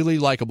is really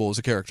likable as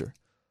a character.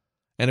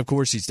 And, of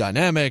course, he's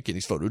dynamic and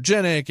he's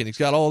photogenic and he's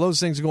got all those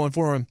things going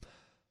for him.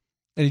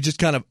 And he just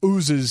kind of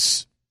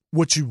oozes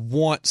what you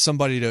want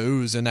somebody to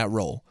ooze in that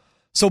role.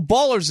 So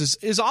Ballers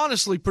is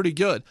honestly pretty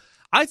good.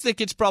 I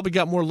think it's probably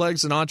got more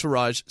legs than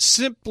Entourage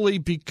simply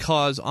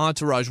because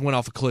Entourage went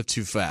off a cliff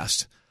too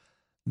fast.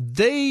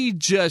 They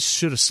just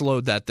should have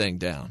slowed that thing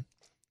down.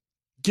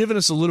 Given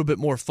us a little bit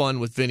more fun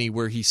with Vinny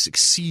where he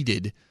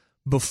succeeded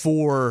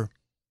before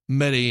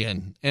Medi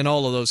and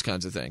all of those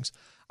kinds of things.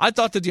 I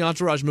thought that the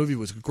Entourage movie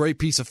was a great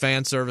piece of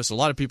fan service. A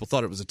lot of people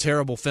thought it was a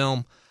terrible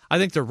film. I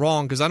think they're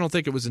wrong because I don't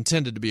think it was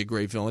intended to be a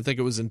great film. I think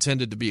it was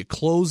intended to be a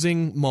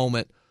closing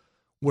moment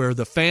where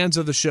the fans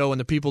of the show and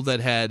the people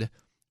that had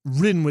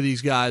ridden with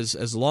these guys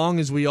as long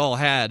as we all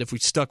had, if we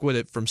stuck with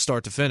it from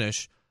start to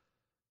finish,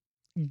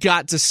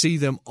 got to see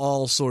them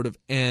all sort of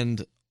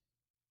end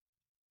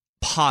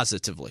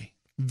positively.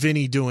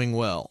 Vinny doing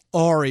well.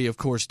 Ari, of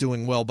course,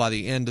 doing well by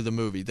the end of the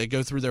movie. They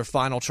go through their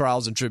final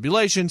trials and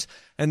tribulations,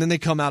 and then they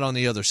come out on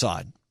the other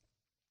side.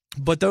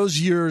 But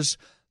those years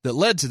that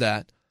led to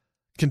that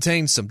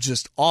contained some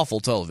just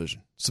awful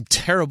television, some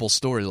terrible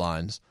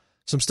storylines,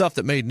 some stuff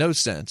that made no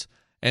sense.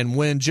 And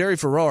when Jerry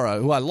Ferrara,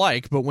 who I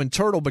like, but when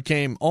Turtle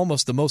became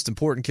almost the most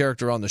important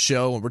character on the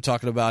show, and we're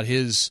talking about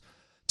his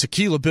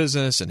tequila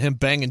business and him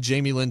banging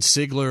Jamie Lynn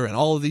Sigler and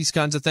all of these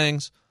kinds of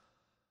things,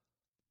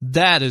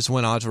 that is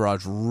when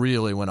Entourage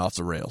really went off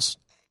the rails.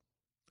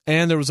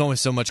 And there was only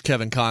so much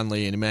Kevin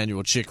Conley and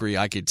Emmanuel Chikri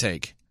I could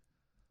take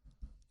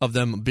of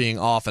them being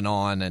off and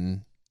on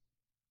and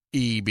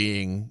E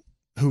being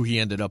who he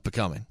ended up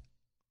becoming.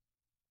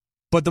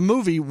 But the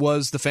movie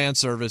was the fan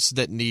service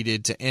that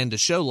needed to end a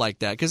show like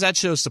that because that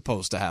show's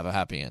supposed to have a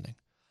happy ending.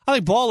 I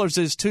think Ballers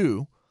is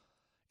too.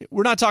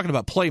 We're not talking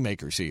about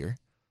playmakers here,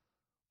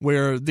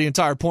 where the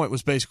entire point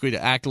was basically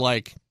to act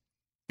like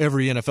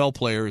every NFL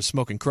player is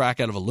smoking crack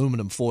out of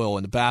aluminum foil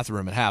in the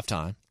bathroom at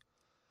halftime.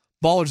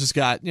 Ballers has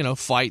got,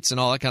 fights and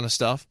all that kind of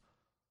stuff.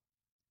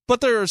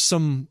 But there are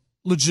some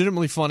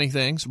legitimately funny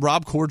things.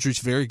 Rob Corddry's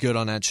very good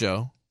on that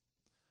show.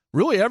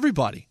 Really,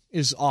 everybody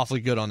is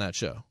awfully good on that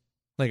show.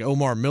 I think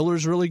Omar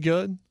Miller's really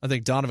good. I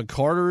think Donovan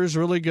Carter is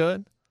really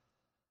good.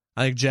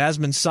 I think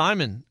Jasmine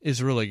Simon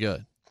is really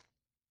good.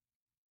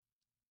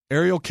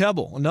 Ariel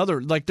Kebbel,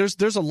 another.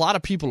 There's a lot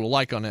of people to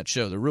like on that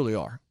show. There really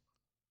are.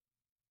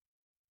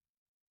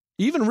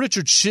 Even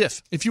Richard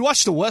Schiff. If you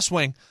watch The West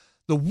Wing,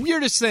 the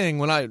weirdest thing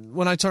when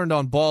I turned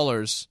on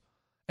Ballers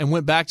and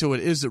went back to it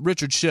is that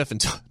Richard Schiff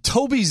and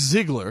Toby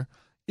Ziegler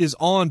is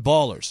on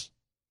Ballers.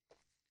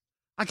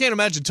 I can't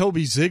imagine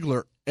Toby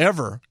Ziegler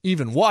ever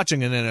even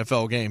watching an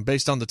NFL game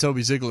based on the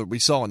Toby Ziegler we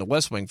saw in The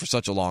West Wing for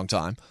such a long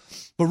time.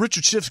 But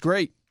Richard Schiff's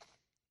great.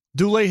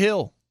 Dule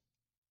Hill,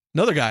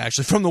 another guy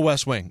actually from The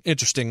West Wing,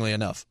 interestingly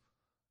enough.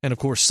 And, of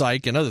course,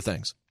 Psych and other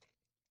things.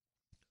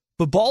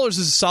 But Ballers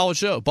is a solid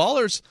show.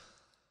 Ballers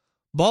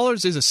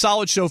is a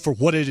solid show for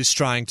what it is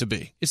trying to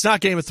be. It's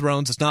not Game of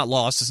Thrones. It's not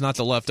Lost. It's not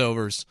The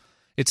Leftovers.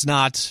 It's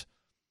not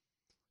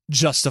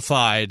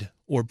Justified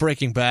or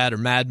Breaking Bad or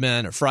Mad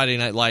Men or Friday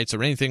Night Lights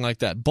or anything like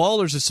that.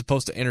 Ballers is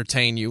supposed to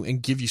entertain you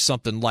and give you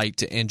something light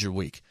to end your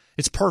week.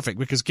 It's perfect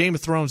because Game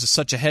of Thrones is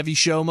such a heavy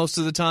show most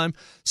of the time.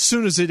 As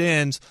soon as it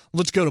ends,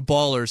 let's go to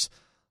Ballers.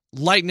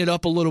 Lighten it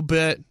up a little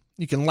bit.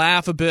 You can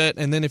laugh a bit,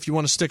 and then if you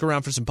want to stick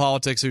around for some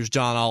politics, there's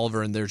John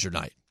Oliver, and there's your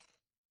night.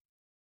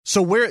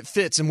 So where it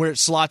fits and where it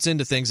slots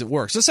into things, it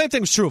works. The same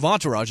thing was true of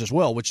Entourage as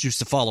well, which used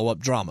to follow up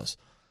dramas.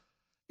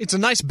 It's a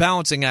nice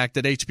balancing act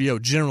that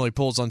HBO generally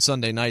pulls on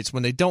Sunday nights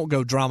when they don't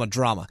go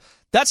drama.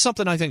 That's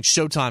something I think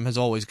Showtime has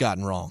always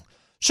gotten wrong.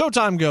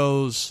 Showtime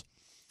goes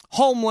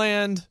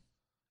Homeland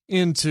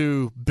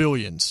into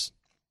Billions,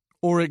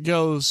 or it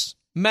goes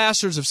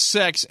Masters of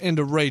Sex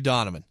into Ray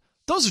Donovan.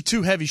 Those are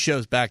two heavy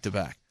shows back to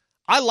back.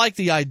 I like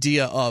the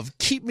idea of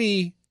keep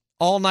me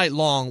all night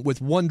long with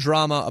one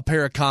drama, a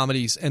pair of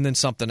comedies, and then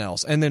something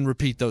else, and then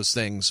repeat those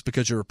things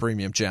because you're a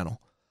premium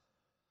channel.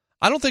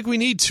 I don't think we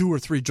need 2 or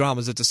 3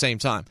 dramas at the same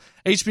time.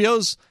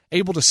 HBO's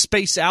able to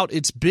space out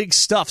its big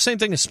stuff. Same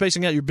thing as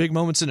spacing out your big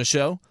moments in a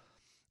show.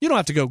 You don't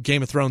have to go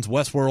Game of Thrones,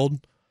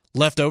 Westworld,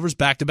 Leftovers,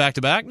 back to back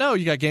to back. No,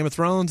 you got Game of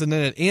Thrones, and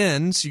then it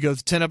ends. You go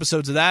to 10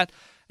 episodes of that,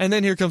 and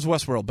then here comes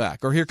Westworld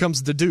back. Or here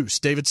comes The Deuce,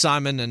 David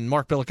Simon and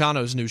Mark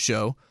Pelicano's new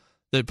show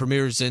that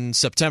premieres in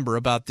September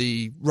about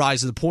the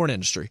rise of the porn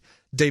industry.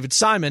 David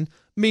Simon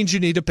means you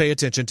need to pay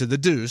attention to The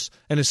Deuce,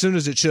 and as soon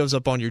as it shows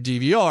up on your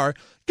DVR,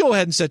 go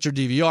ahead and set your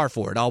DVR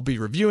for it. I'll be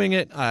reviewing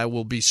it. I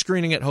will be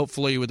screening it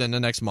hopefully within the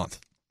next month.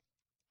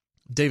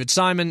 David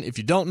Simon, if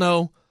you don't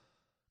know,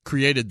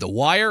 created The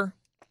Wire.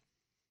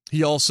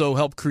 He also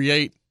helped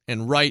create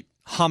and write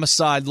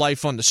Homicide: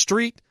 Life on the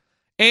Street,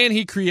 and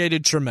he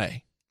created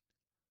Treme.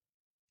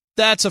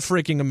 That's a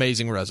freaking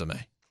amazing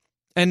resume.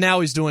 And now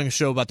he's doing a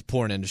show about the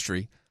porn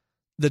industry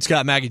that's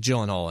got Maggie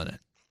Gyllenhaal in it,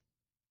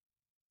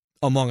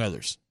 among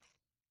others.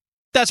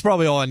 That's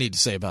probably all I need to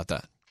say about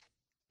that.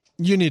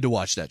 You need to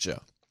watch that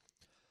show.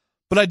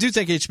 But I do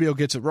think HBO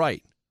gets it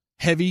right.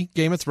 Heavy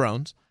Game of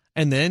Thrones,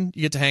 and then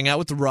you get to hang out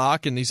with The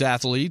Rock and these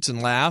athletes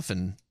and laugh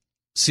and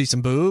see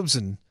some boobs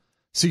and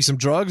see some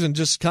drugs and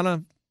just kind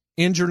of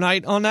end your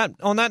night on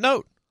that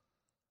note.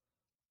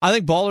 I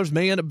think Ballers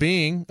may end up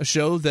being a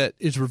show that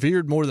is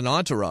revered more than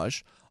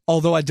Entourage,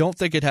 although I don't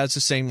think it has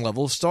the same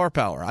level of star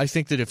power. I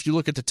think that if you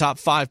look at the top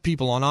 5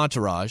 people on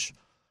Entourage,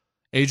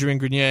 Adrian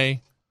Grenier,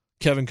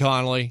 Kevin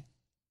Connolly,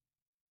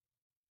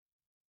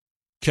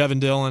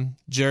 Kevin Dillon,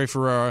 Jerry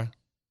Ferrara,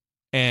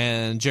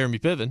 and Jeremy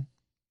Piven,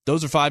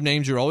 those are 5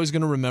 names you're always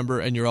going to remember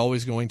and you're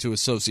always going to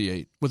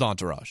associate with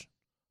Entourage,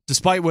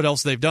 despite what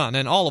else they've done.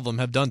 And all of them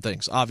have done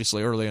things,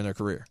 obviously, early in their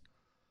career.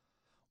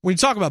 When you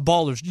talk about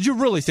Ballers, you're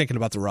really thinking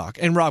about The Rock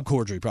and Rob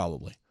Corddry,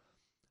 probably.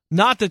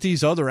 Not that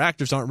these other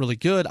actors aren't really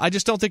good. I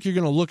just don't think you're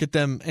going to look at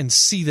them and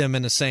see them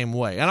in the same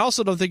way. And I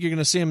also don't think you're going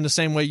to see them in the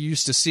same way you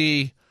used to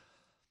see,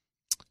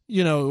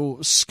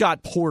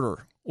 Scott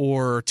Porter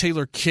or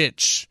Taylor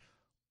Kitsch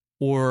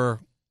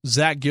or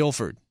Zach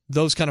Gilford,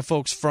 those kind of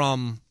folks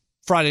from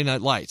Friday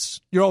Night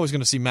Lights. You're always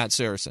going to see Matt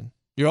Saracen.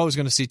 You're always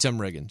going to see Tim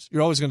Riggins.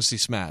 You're always going to see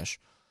Smash.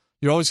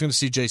 You're always going to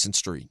see Jason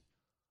Street.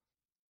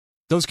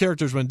 Those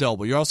characters were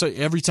indelible. You're also,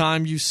 every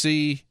time you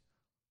see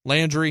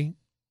Landry,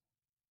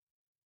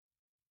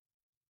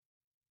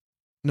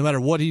 no matter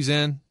what he's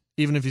in,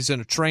 even if he's in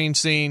a train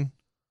scene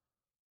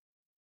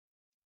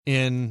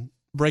in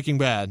Breaking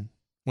Bad,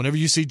 whenever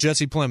you see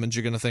Jesse Plemons,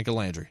 you're going to think of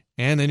Landry.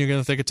 And then you're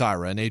going to think of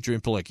Tyra and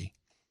Adrian Palicki.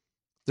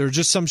 There are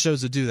just some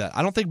shows that do that.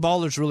 I don't think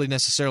Ballers really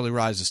necessarily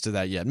rises to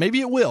that yet. Maybe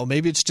it will.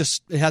 Maybe it's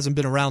just it hasn't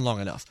been around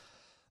long enough.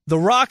 The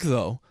Rock,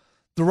 though,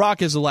 The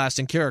Rock is a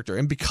lasting character.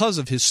 And because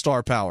of his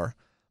star power,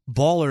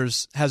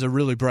 Ballers has a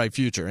really bright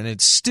future, and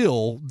it's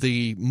still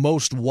the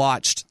most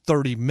watched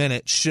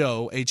 30-minute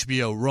show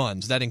HBO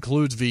runs. That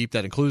includes Veep,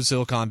 that includes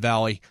Silicon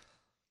Valley,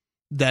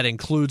 that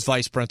includes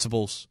Vice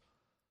Principals,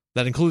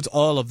 that includes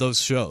all of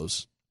those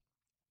shows.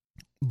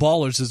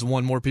 Ballers is the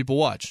one more people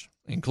watch,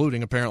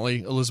 including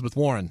apparently Elizabeth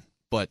Warren.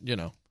 But,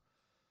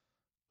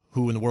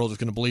 who in the world is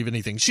going to believe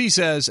anything she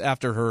says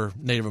after her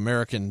Native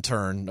American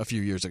turn a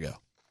few years ago?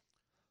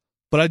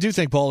 But I do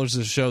think Ballers is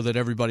a show that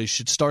everybody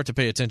should start to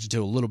pay attention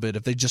to a little bit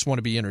if they just want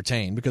to be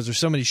entertained, because there's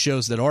so many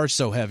shows that are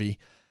so heavy,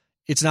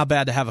 it's not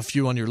bad to have a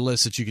few on your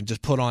list that you can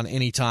just put on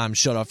anytime,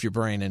 shut off your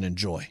brain, and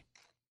enjoy.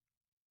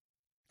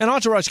 And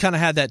Entourage kind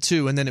of had that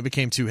too, and then it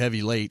became too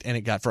heavy late, and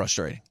it got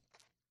frustrating.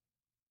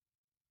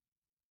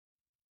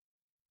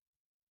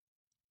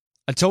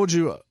 I told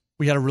you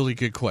we had a really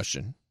good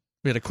question.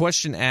 We had a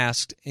question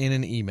asked in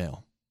an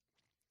email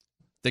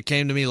that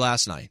came to me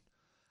last night.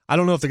 I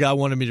don't know if the guy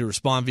wanted me to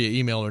respond via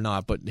email or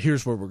not, but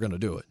here's where we're going to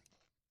do it.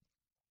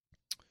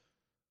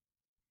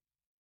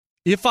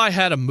 If I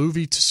had a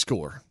movie to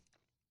score,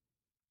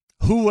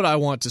 who would I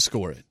want to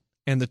score it?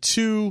 And the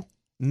 2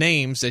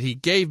 names that he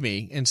gave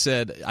me and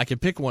said I could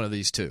pick one of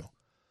these 2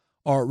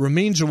 are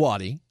Ramin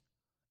Djawadi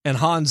and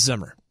Hans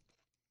Zimmer.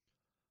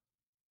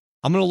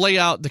 I'm going to lay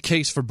out the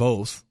case for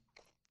both,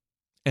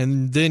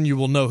 and then you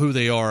will know who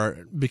they are,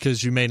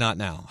 because you may not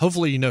now.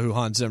 Hopefully you know who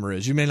Hans Zimmer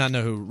is. You may not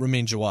know who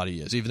Ramin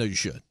Djawadi is, even though you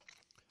should.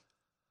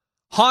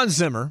 Hans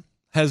Zimmer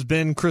has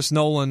been Chris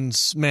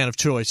Nolan's man of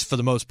choice for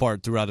the most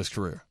part throughout his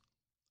career.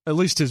 At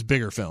least his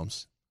bigger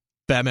films.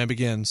 Batman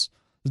Begins,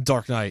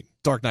 Dark Knight,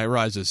 Dark Knight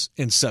Rises,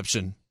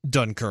 Inception,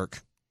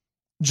 Dunkirk,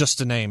 just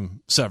to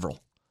name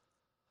several.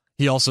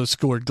 He also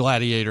scored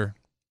Gladiator,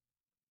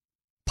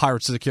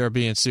 Pirates of the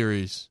Caribbean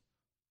series,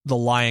 The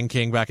Lion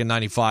King back in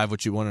 95,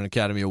 which he won an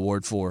Academy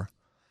Award for.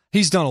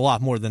 He's done a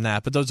lot more than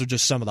that, but those are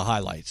just some of the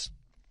highlights.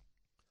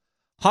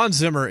 Hans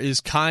Zimmer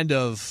is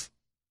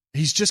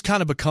he's just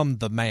kind of become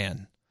the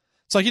man.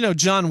 It's like,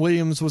 John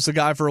Williams was the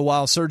guy for a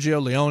while,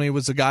 Sergio Leone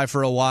was the guy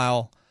for a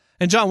while,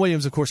 and John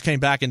Williams, of course, came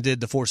back and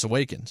did The Force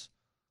Awakens.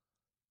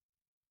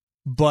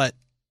 But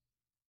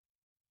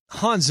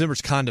Hans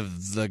Zimmer's kind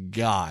of the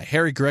guy.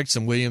 Harry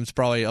Gregson Williams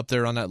probably up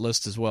there on that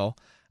list as well.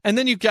 And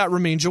then you've got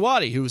Ramin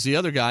Djawadi, who was the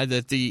other guy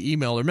that the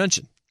emailer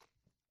mentioned.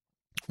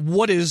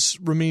 What is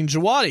Ramin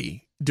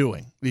Djawadi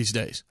doing these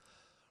days?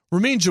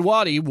 Ramin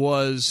Djawadi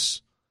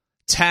was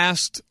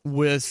tasked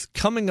with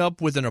coming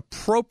up with an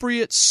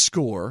appropriate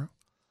score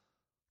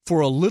for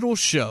a little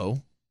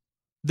show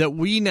that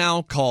we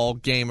now call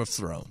Game of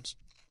Thrones.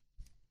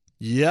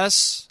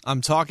 Yes,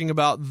 I'm talking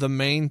about the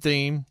main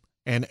theme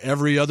and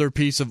every other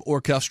piece of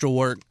orchestral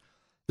work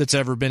that's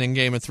ever been in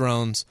Game of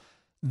Thrones.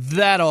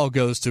 That all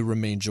goes to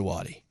Ramin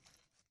Djawadi.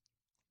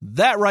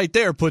 That right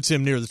there puts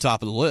him near the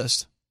top of the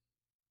list.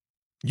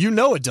 You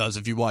know it does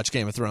if you watch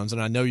Game of Thrones,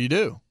 and I know you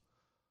do.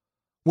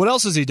 What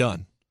else has he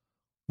done?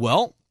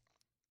 Well,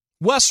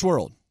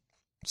 Westworld.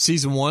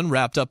 Season 1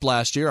 wrapped up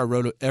last year. I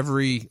wrote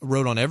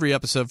on every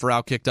episode for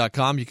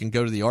Outkick.com. You can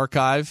go to the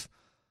archive.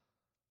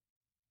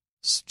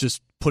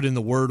 Just put in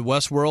the word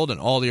Westworld, and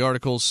all the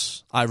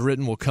articles I've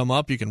written will come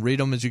up. You can read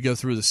them as you go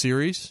through the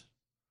series.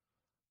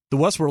 The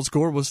Westworld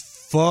score was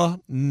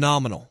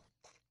phenomenal.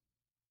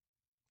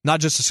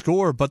 Not just the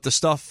score, but the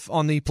stuff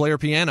on the player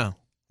piano,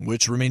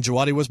 which Ramin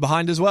Djawadi was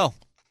behind as well.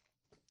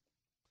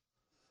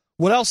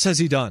 What else has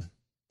he done?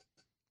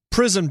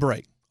 Prison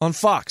Break on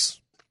Fox.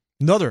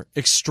 Another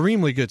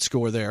extremely good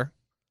score there.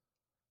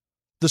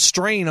 The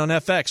Strain on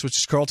FX, which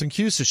is Carlton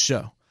Cuse's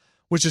show,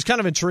 which is kind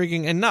of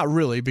intriguing, and not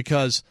really,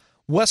 because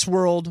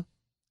Westworld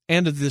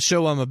and the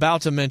show I'm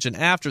about to mention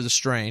after The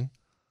Strain,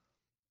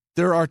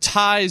 there are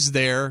ties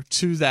there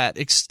to that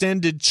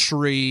extended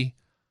tree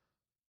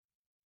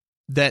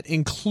that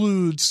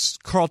includes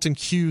Carlton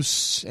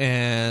Cuse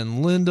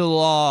and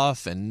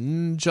Lindelof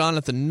and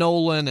Jonathan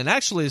Nolan, and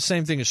actually the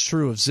same thing is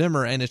true of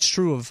Zimmer, and it's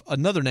true of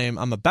another name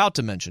I'm about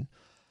to mention.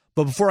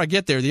 But before I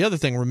get there, the other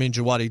thing Ramin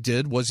Djawadi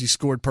did was he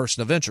scored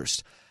Person of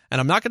Interest. And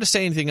I'm not going to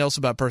say anything else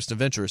about Person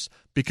of Interest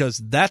because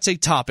that's a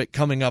topic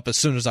coming up as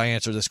soon as I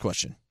answer this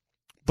question.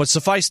 But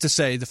suffice to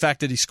say, the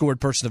fact that he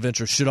scored Person of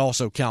Interest should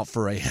also count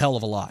for a hell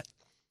of a lot.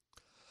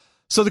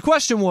 So the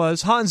question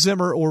was Hans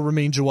Zimmer or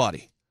Ramin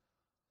Djawadi?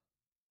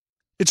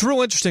 It's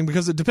real interesting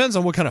because it depends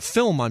on what kind of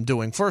film I'm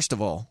doing, first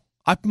of all.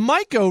 I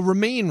might go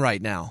Ramin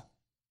right now,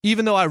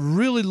 even though I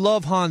really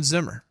love Hans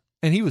Zimmer.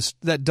 And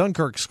that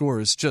Dunkirk score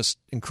is just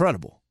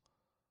incredible.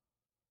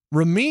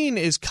 Ramin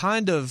is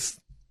kind of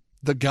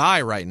the guy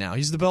right now.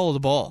 He's the belle of the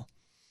ball.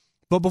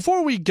 But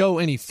before we go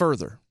any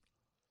further,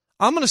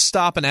 I'm going to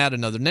stop and add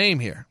another name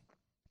here.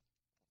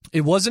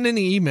 It wasn't in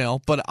the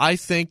email, but I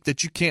think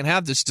that you can't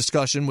have this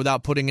discussion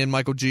without putting in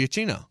Michael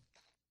Giacchino.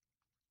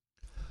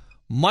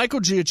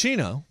 Michael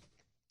Giacchino,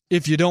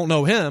 if you don't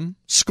know him,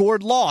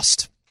 scored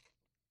Lost,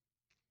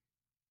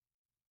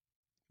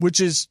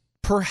 which is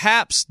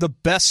perhaps the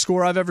best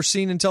score I've ever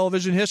seen in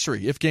television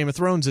history, if Game of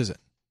Thrones isn't.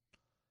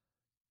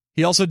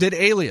 He also did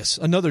Alias,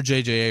 another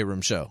J.J.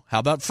 Abrams show. How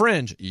about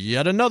Fringe?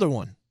 Yet another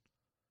one.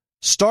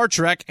 Star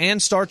Trek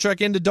and Star Trek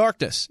Into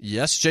Darkness.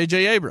 Yes,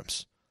 J.J.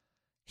 Abrams.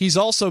 He's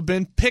also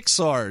been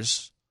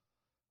Pixar's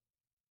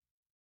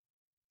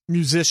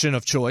musician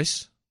of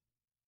choice.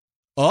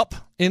 Up,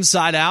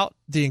 Inside Out,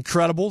 The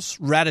Incredibles,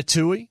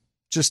 Ratatouille,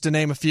 just to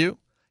name a few.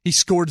 He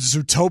scored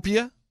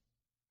Zootopia,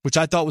 which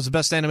I thought was the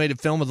best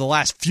animated film of the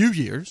last few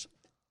years,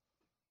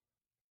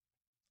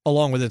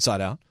 along with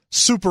Inside Out.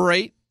 Super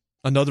 8,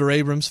 another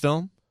Abrams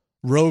film.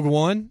 Rogue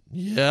One,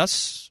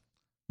 yes.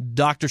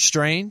 Doctor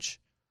Strange.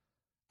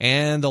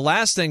 And the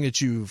last thing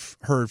that you've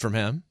heard from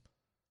him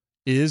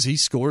is he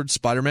scored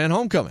Spider-Man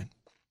Homecoming.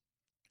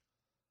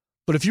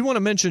 But if you want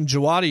to mention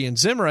Djawadi and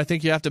Zimmer, I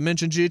think you have to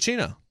mention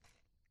Giacchino.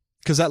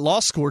 Because that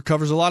Lost score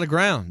covers a lot of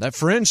ground. That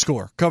Fringe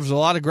score covers a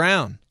lot of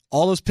ground.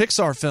 All those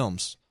Pixar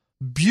films,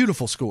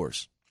 beautiful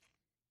scores.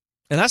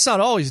 And that's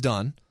not all he's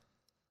done.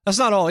 That's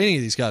not all any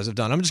of these guys have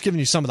done. I'm just giving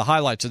you some of the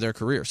highlights of their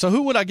career. So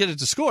who would I get it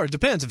to score? It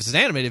depends. If it's an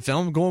animated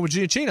film, I'm going with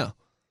Giacchino.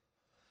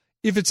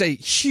 If it's a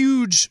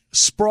huge,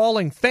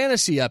 sprawling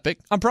fantasy epic,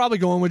 I'm probably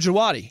going with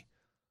Djawadi.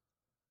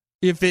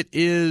 If it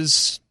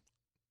is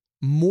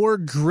more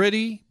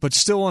gritty, but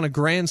still on a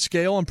grand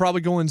scale, I'm probably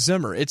going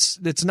Zimmer.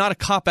 It's not a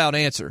cop-out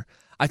answer.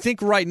 I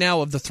think right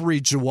now of the three,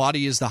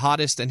 Djawadi is the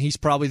hottest, and he's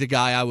probably the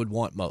guy I would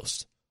want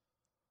most.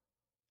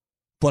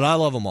 But I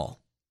love them all.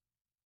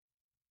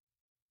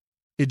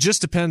 It just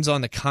depends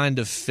on the kind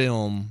of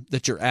film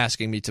that you're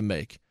asking me to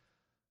make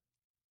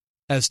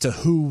as to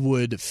who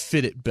would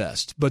fit it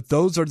best. But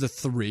those are the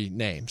three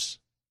names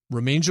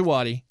Ramin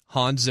Djawadi,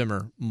 Hans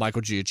Zimmer,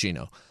 Michael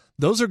Giacchino.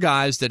 Those are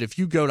guys that if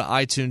you go to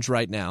iTunes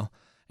right now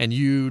and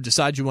you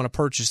decide you want to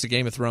purchase the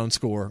Game of Thrones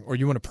score, or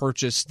you want to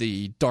purchase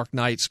the Dark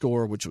Knight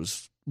score, which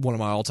was one of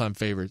my all-time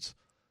favorites,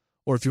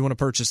 or if you want to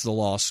purchase the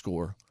Lost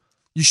score,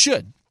 you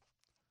should.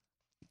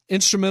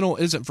 Instrumental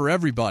isn't for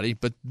everybody,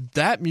 but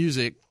that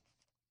music,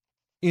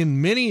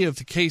 in many of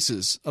the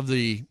cases of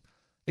the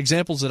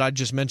examples that I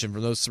just mentioned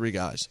from those three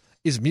guys,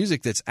 is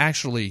music that's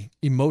actually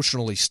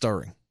emotionally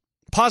stirring,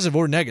 positive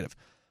or negative.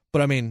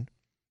 But I mean,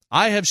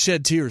 I have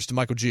shed tears to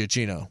Michael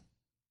Giacchino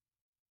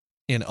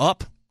in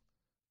Up,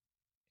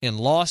 in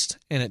Lost,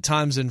 and at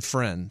times in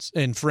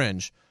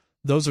Fringe.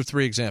 Those are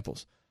three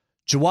examples.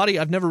 Djawadi,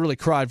 I've never really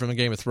cried from a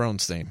Game of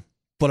Thrones theme,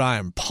 but I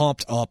am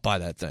pumped up by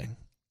that thing.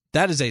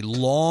 That is a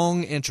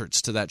long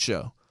entrance to that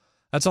show.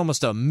 That's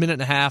almost a minute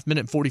and a half,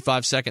 minute and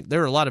 45 seconds.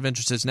 There are a lot of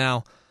entrances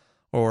now,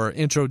 or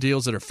intro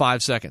deals that are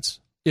 5 seconds,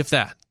 if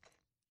that.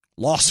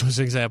 Lost was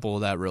an example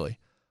of that, really.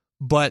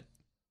 But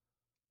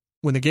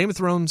when the Game of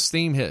Thrones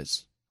theme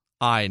hits,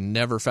 I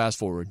never fast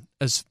forward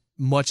as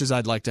much as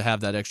I'd like to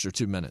have that extra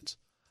 2 minutes.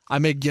 I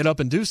may get up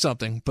and do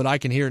something, but I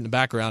can hear it in the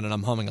background and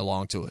I'm humming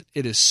along to it.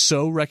 It is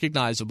so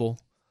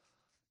recognizable,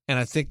 and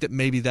I think that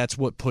maybe that's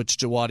what puts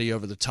Djawadi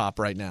over the top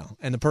right now.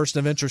 And the Person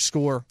of Interest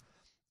score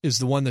is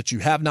the one that you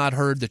have not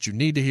heard, that you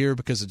need to hear,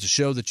 because it's a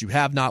show that you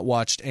have not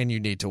watched and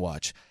you need to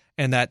watch.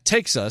 And that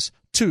takes us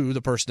to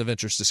the Person of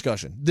Interest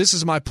discussion. This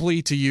is my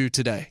plea to you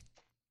today.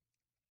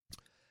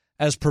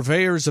 As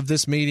purveyors of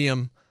this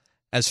medium,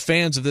 as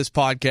fans of this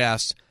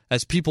podcast,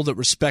 as people that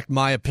respect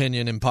my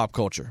opinion in pop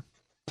culture,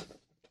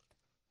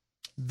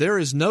 there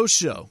is no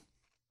show,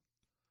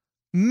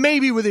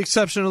 maybe with the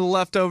exception of The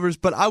Leftovers,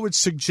 but I would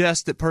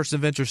suggest that Person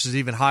of Interest is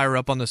even higher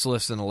up on this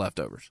list than The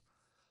Leftovers,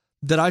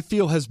 that I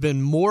feel has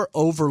been more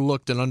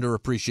overlooked and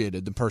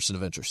underappreciated than Person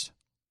of Interest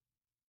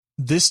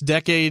this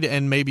decade,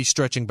 and maybe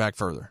stretching back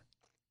further.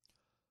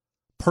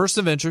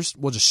 Person of Interest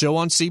was a show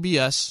on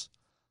CBS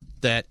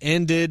that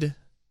ended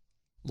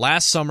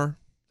last summer.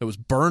 It was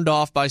burned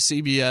off by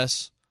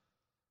CBS.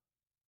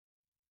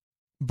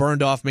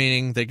 Burned off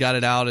meaning they got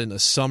it out in the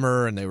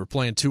summer and they were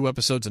playing 2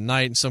 episodes a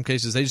night. In some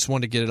cases, they just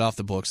wanted to get it off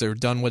the books. They were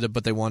done with it,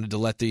 but they wanted to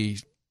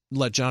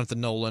let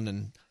Jonathan Nolan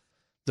and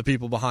the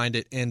people behind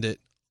it end it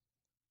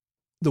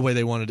the way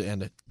they wanted to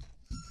end it.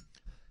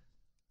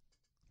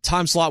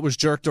 Time slot was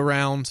jerked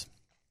around.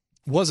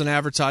 Wasn't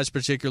advertised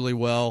particularly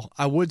well.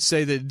 I would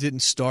say that it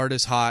didn't start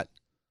as hot,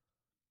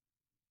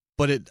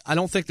 but I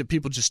don't think that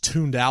people just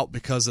tuned out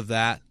because of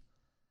that.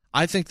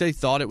 I think they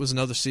thought it was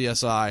another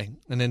CSI,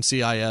 an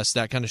NCIS,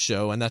 that kind of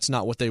show, and that's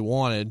not what they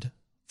wanted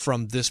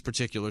from this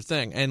particular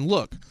thing. And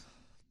look,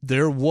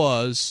 there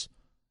was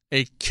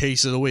a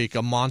case of the week,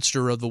 a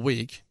monster of the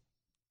week,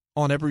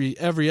 on every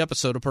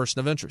episode of Person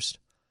of Interest.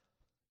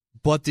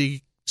 But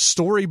the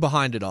story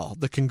behind it all,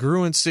 the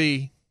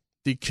congruency,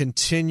 the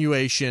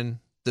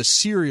continuation, the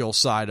serial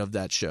side of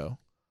that show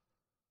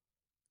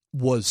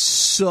was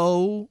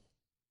so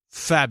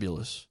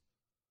fabulous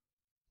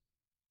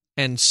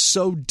and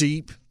so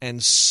deep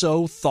and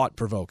so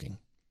thought-provoking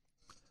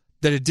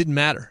that it didn't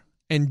matter.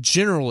 And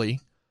generally,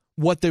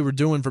 what they were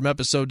doing from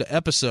episode to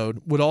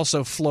episode would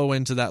also flow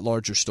into that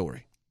larger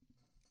story.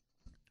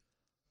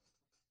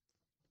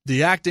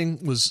 The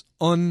acting was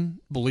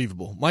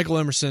unbelievable. Michael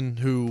Emerson,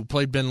 who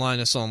played Ben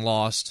Linus on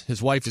Lost,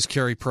 his wife is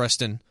Carrie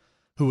Preston,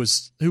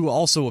 who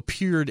also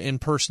appeared in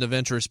Person of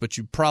Interest, but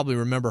you probably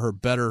remember her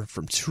better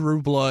from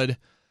True Blood,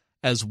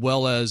 as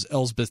well as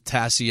Elsbeth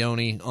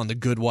Tassioni on The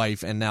Good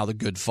Wife and now The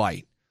Good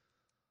Fight.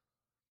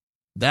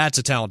 That's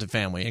a talented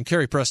family. And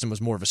Carrie Preston was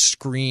more of a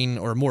screen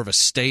or more of a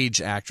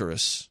stage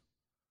actress,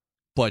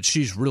 but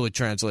she's really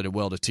translated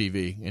well to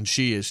TV, and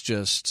she is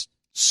just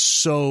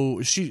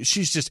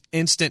she's just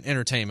instant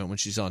entertainment when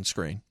she's on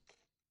screen.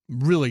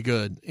 Really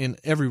good in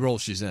every role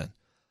she's in.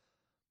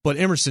 But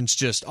Emerson's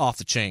just off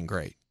the chain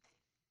great.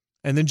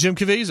 And then Jim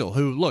Caviezel,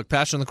 who, look,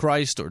 Passion of the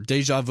Christ or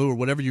Deja Vu or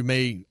whatever you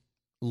may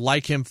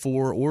like him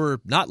for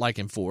or not like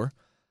him for,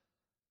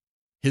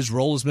 his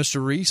role as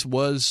Mr. Reese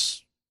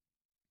was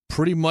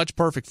pretty much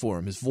perfect for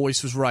him. His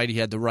voice was right. He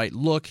had the right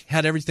look,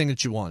 had everything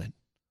that you wanted.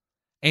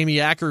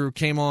 Amy Acker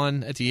came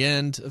on at the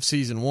end of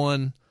season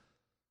 1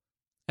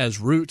 as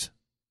Root.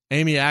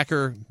 Amy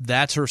Acker,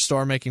 that's her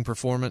star-making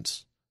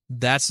performance.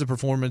 That's the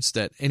performance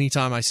that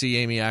anytime I see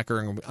Amy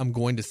Acker, I'm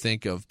going to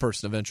think of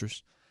Person of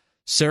Interest.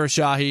 Sarah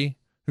Shahi,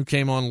 who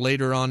came on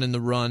later on in the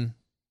run,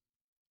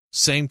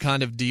 same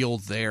kind of deal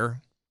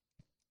there.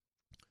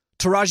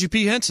 Taraji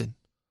P. Henson,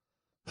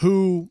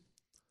 who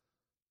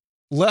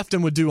left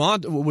and would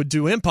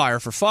do Empire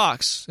for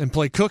Fox and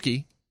play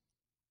Cookie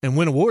and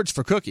win awards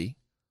for Cookie,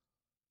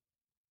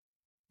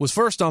 was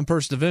first on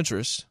Person of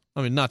Interest.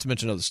 I mean, not to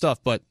mention other stuff,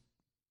 but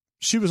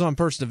she was on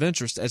Person of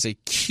Interest as a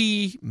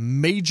key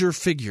major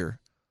figure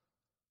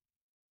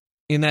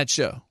in that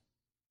show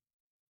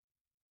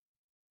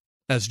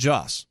as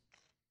Joss.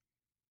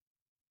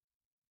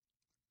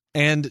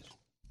 And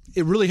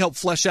it really helped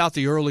flesh out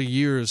the early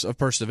years of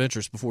Person of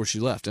Interest before she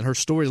left, and her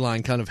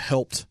storyline kind of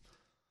helped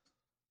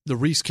the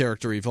Reese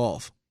character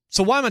evolve.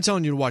 So why am I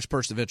telling you to watch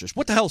Person of Interest?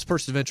 What the hell is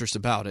Person of Interest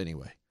about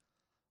anyway?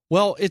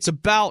 Well, it's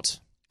about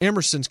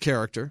Emerson's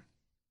character,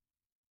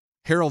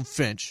 Harold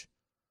Finch,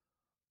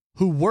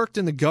 who worked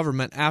in the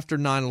government after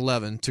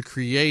 9/11 to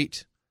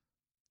create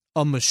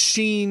a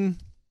machine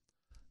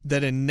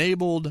that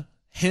enabled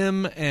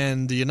him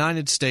and the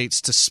United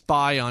States to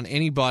spy on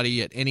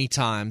anybody at any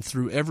time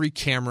through every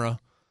camera,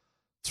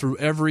 through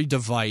every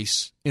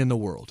device in the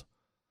world.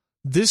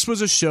 This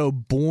was a show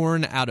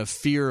born out of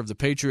fear of the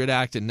Patriot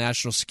Act and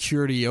national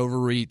security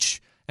overreach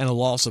and a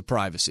loss of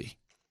privacy,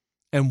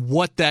 and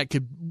what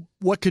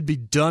could be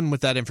done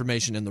with that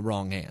information in the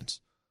wrong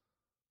hands.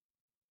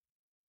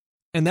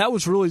 And that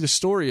was really the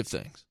story of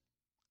things.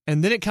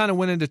 And then it kind of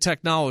went into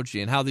technology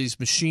and how these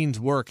machines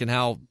work and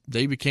how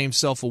they became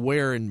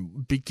self-aware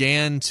and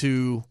began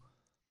to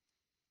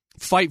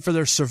fight for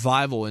their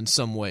survival in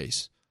some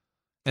ways.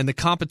 And the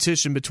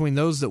competition between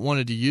those that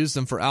wanted to use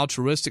them for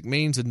altruistic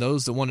means and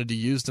those that wanted to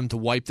use them to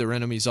wipe their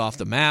enemies off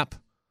the map.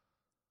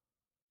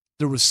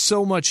 There was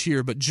so much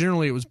here, but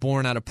generally it was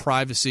born out of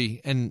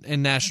privacy and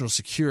national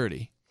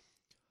security.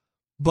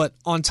 But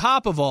on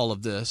top of all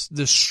of this,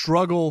 the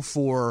struggle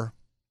for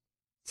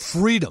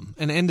freedom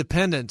and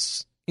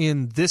independence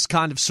in this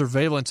kind of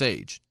surveillance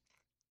age,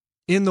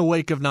 in the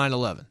wake of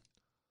 9/11.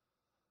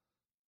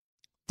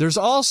 There's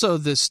also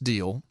this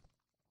deal.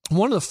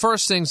 One of the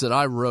first things that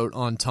I wrote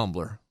on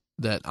Tumblr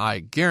that I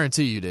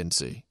guarantee you didn't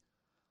see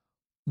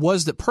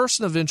was that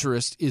Person of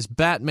Interest is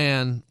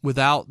Batman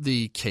without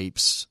the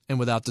capes and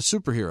without the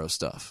superhero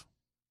stuff.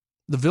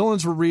 The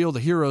villains were real, the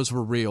heroes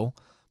were real,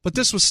 but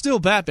this was still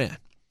Batman.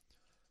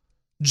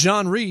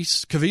 John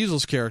Reese,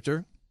 Caviezel's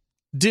character,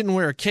 didn't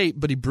wear a cape,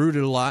 but he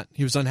brooded a lot.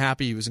 He was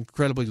unhappy. He was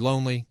incredibly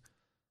lonely,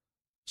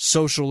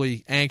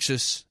 socially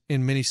anxious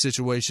in many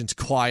situations,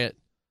 quiet,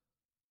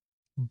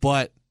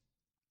 but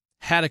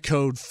had a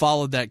code,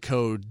 followed that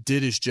code,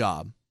 did his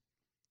job.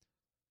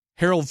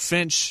 Harold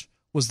Finch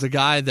was the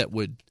guy that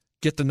would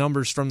get the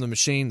numbers from the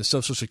machine, the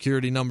Social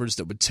Security numbers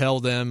that would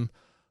tell them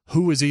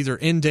who is either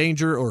in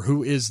danger or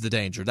who is the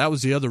danger. That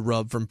was the other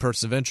rub from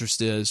Person of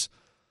Interest is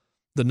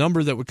the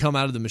number that would come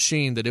out of the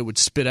machine that it would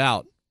spit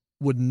out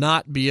would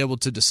not be able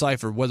to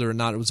decipher whether or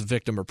not it was a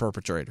victim or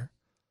perpetrator.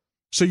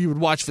 So you would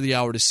watch for the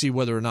hour to see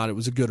whether or not it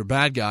was a good or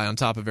bad guy on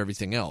top of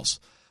everything else.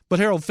 But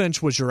Harold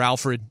Finch was your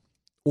Alfred,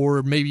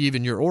 or maybe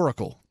even your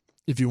Oracle,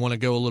 if you want to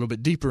go a little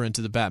bit deeper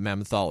into the Batman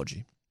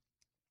mythology.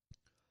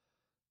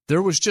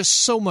 There was just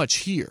so much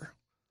here.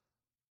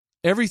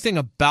 Everything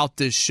about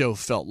this show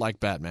felt like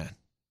Batman.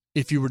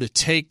 If you were to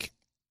take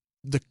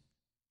the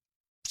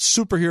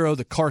superhero,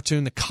 the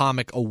cartoon, the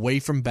comic away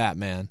from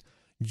Batman,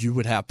 you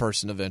would have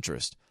Person of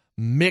Interest.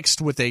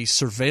 Mixed with a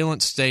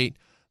surveillance state,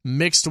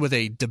 mixed with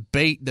a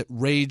debate that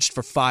raged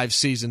for 5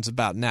 seasons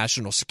about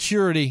national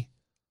security,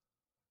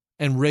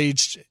 and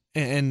raged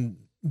and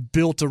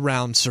built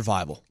around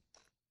survival.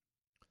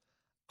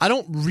 I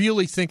don't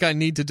really think I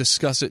need to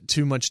discuss it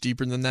too much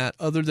deeper than that,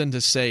 other than to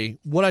say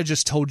what I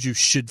just told you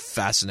should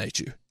fascinate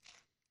you.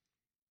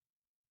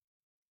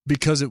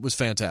 Because it was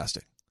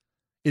fantastic.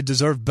 It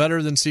deserved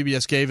better than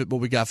CBS gave it, but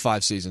we got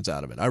 5 seasons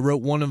out of it. I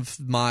wrote one of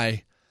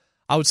my,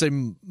 I would say,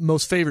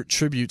 most favorite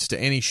tributes to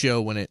any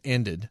show when it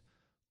ended,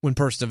 when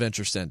Person of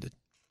Interest ended.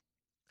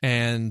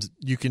 And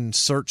you can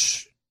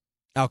search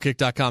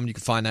Outkick.com and you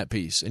can find that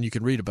piece and you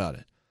can read about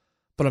it.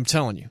 But I'm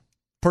telling you,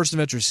 Person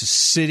of Interest is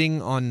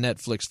sitting on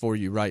Netflix for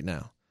you right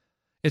now.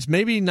 It's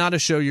maybe not a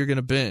show you're going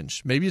to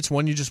binge. Maybe it's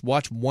one you just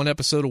watch one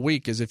episode a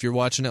week as if you're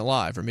watching it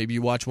live, or maybe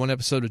you watch one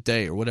episode a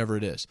day or whatever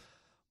it is.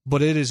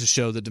 But it is a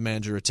show that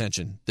demands your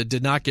attention, that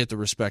did not get the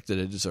respect that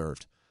it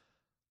deserved,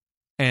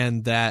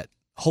 and that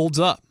holds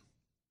up.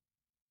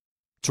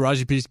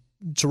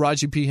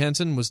 Taraji P.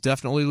 Henson was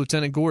definitely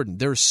Lieutenant Gordon.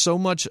 There's so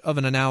much of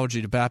an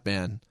analogy to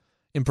Batman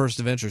in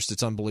Person of Interest,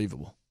 it's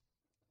unbelievable.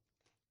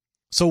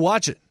 So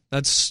watch it.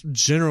 That's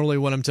generally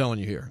what I'm telling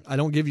you here. I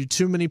don't give you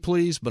too many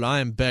pleas, but I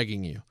am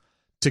begging you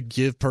to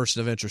give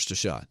Person of Interest a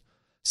shot.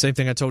 Same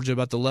thing I told you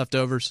about The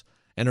Leftovers.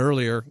 And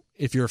earlier,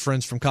 if you're a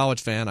Friends from College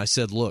fan, I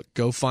said, look,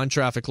 go find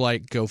Traffic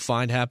Light, go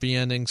find Happy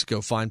Endings, go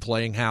find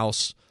Playing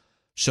House.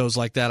 Shows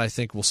like that I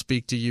think will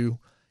speak to you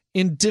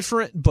in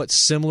different but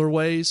similar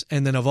ways.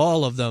 And then of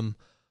all of them,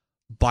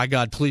 by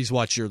God, please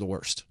watch You're the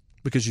Worst.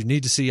 Because you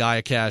need to see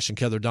Aya Cash and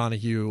Heather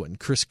Donahue and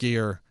Chris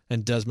Gere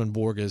and Desmond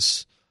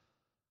Borges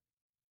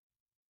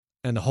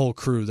and the whole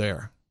crew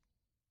there.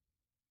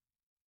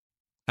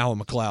 Alan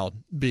McLeod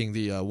being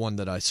the one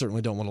that I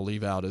certainly don't want to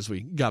leave out as we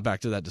got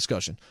back to that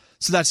discussion.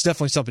 So that's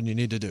definitely something you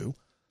need to do.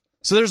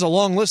 So there's a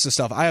long list of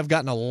stuff. I have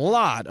gotten a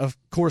lot of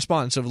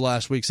correspondence over the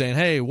last week saying,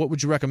 hey, what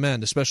would you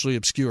recommend, especially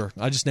obscure?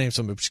 I just named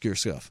some obscure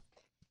stuff.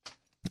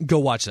 Go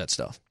watch that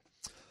stuff.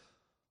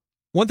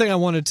 One thing I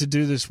wanted to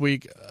do this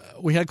week,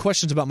 we had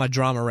questions about my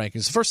drama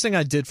rankings. The first thing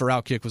I did for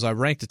Outkick was I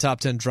ranked the top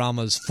 10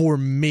 dramas for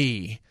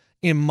me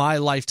in my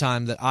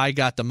lifetime that I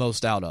got the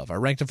most out of. I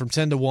ranked them from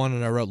 10 to 1,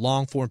 and I wrote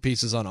long-form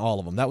pieces on all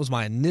of them. That was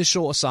my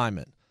initial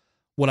assignment,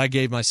 what I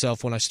gave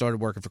myself when I started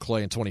working for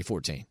Clay in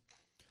 2014.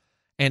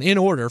 And in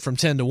order, from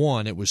 10 to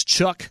 1, it was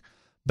Chuck,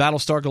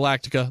 Battlestar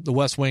Galactica, The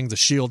West Wing, The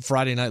Shield,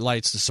 Friday Night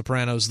Lights, The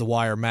Sopranos, The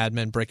Wire, Mad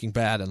Men, Breaking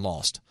Bad, and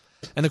Lost.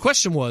 And the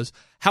question was,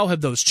 how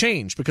have those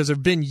changed? Because there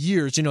have been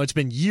years, it's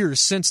been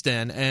years since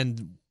then,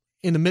 and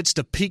in the midst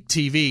of peak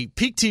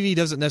TV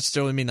doesn't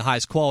necessarily mean the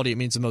highest quality, it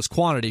means the most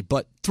quantity,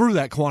 but through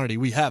that quantity,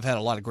 we have had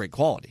a lot of great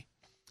quality.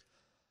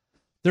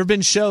 There have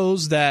been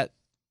shows that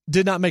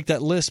did not make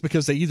that list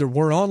because they either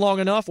weren't on long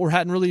enough or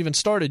hadn't really even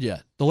started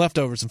yet. The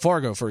Leftovers and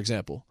Fargo, for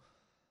example.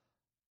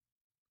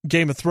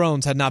 Game of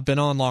Thrones had not been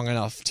on long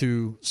enough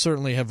to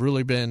certainly have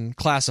really been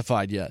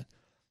classified yet.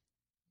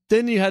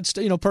 Then you had,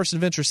 Person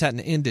of Interest hadn't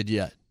ended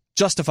yet.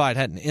 Justified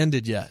hadn't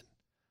ended yet.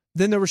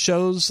 Then there were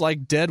shows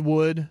like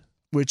Deadwood,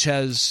 which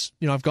has,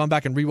 I've gone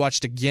back and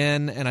rewatched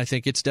again, and I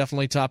think it's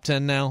definitely top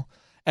 10 now.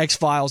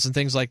 X-Files and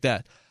things like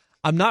that.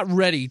 I'm not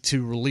ready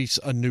to release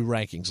a new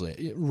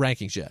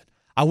rankings yet.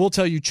 I will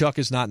tell you Chuck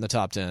is not in the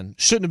top 10.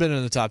 Shouldn't have been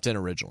in the top 10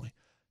 originally.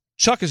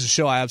 Chuck is a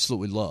show I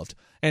absolutely loved.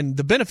 And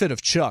the benefit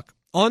of Chuck,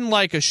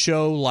 unlike a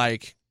show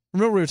like,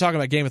 remember we were talking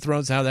about Game of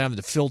Thrones and how they're having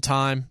to fill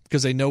time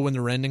because they know when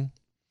they're ending?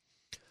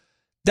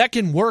 That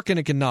can work and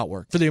it can not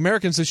work. For the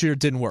Americans this year, it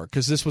didn't work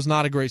because this was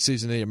not a great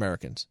season of the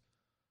Americans.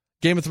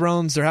 Game of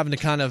Thrones, they're having to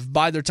kind of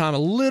bide their time a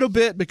little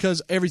bit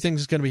because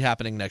everything's going to be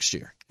happening next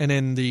year and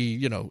in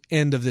the,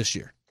 end of this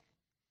year.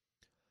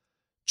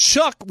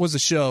 Chuck was a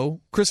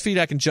show, Chris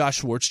Fedak and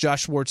Josh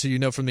Schwartz, who you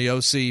know from the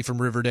OC, from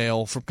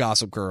Riverdale, from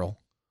Gossip Girl.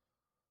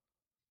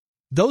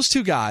 Those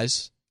two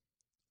guys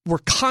were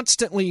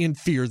constantly in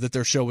fear that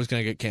their show was going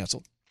to get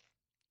canceled.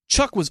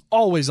 Chuck was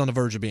always on the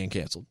verge of being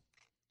canceled.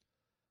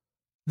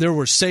 There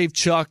were Save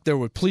Chuck, there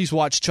were Please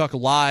Watch Chuck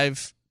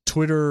Live,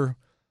 Twitter,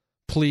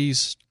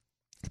 please,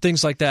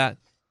 things like that.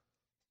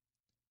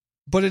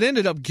 But it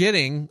ended up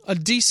getting a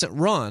decent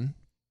run,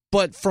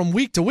 but from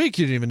week to week,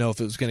 you didn't even know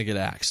if it was going to get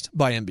axed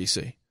by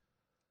NBC.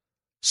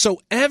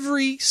 So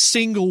every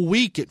single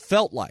week, it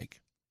felt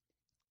like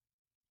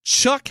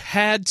Chuck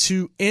had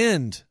to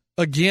end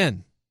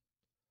again.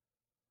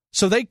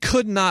 So they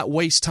could not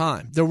waste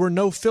time. There were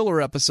no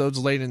filler episodes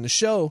late in the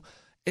show.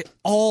 It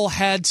all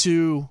had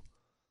to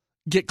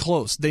get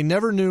close. They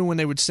never knew when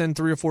they would send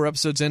 3 or 4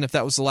 episodes in if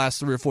that was the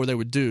last 3 or 4 they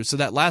would do. So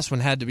that last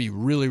one had to be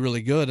really,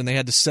 really good, and they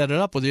had to set it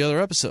up with the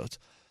other episodes.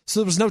 So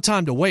there was no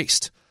time to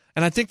waste.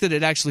 And I think that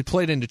it actually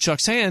played into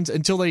Chuck's hands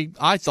until they,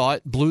 I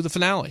thought, blew the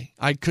finale.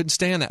 I couldn't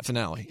stand that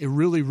finale. It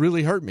really,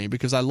 really hurt me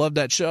because I loved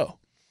that show.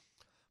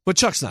 But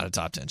Chuck's not a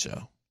top 10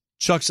 show.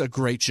 Chuck's a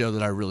great show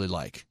that I really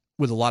like,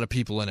 with a lot of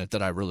people in it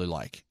that I really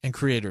like, and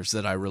creators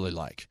that I really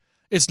like.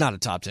 It's not a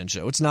top 10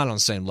 show. It's not on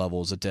the same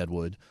level as a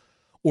Deadwood,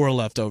 or a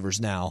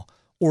Leftovers now,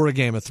 or a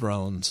Game of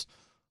Thrones,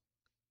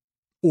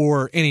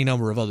 or any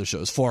number of other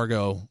shows.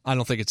 Fargo, I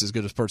don't think it's as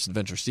good as Person of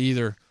Interest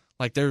either.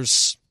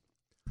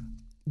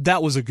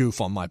 That was a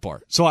goof on my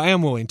part. So I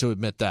am willing to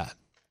admit that.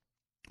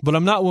 But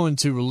I'm not willing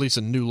to release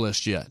a new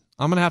list yet.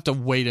 I'm going to have to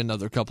wait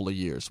another couple of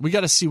years. We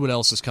got to see what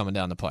else is coming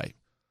down the pipe.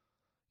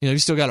 You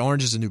still got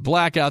Orange is the New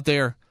Black out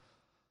there.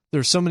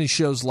 There's so many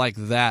shows like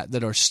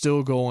that are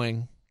still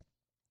going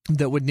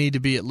that would need to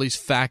be at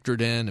least factored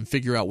in and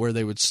figure out where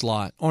they would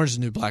slot. Orange is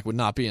the New Black would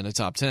not be in the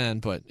top 10,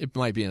 but it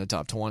might be in the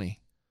top 20.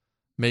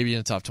 Maybe in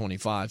the top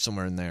 25,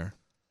 somewhere in there.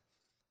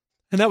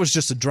 And that was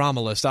just a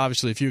drama list.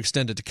 Obviously, if you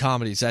extend it to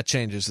comedies, that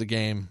changes the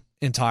game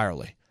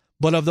entirely.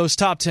 But of those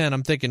top 10,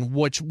 I'm thinking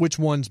which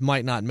ones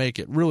might not make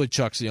it. Really,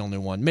 Chuck's the only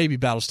one. Maybe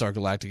Battlestar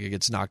Galactica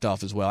gets knocked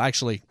off as well.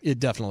 Actually, it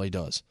definitely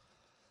does.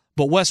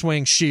 But West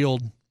Wing,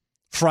 Shield,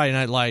 Friday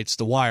Night Lights,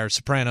 The Wire,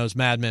 Sopranos,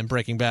 Mad Men,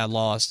 Breaking Bad,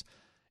 Lost,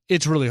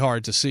 it's really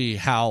hard to see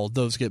how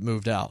those get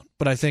moved out.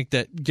 But I think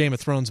that Game of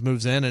Thrones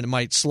moves in, and it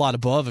might slot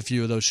above a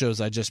few of those shows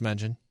I just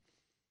mentioned.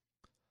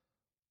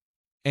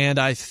 And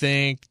I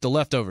think The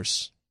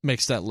Leftovers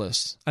makes that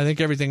list. I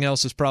think everything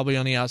else is probably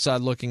on the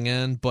outside looking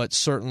in, but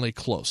certainly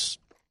close.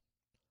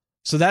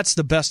 So that's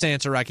the best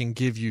answer I can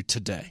give you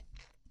today.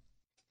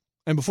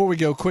 And before we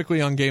go quickly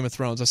on Game of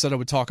Thrones, I said I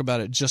would talk about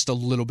it just a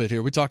little bit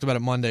here. We talked about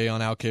it Monday on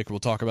Outkick. We'll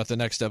talk about the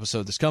next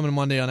episode that's coming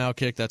Monday on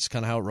Outkick. That's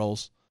kind of how it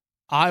rolls.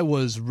 I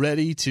was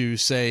ready to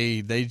say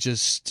they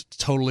just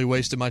totally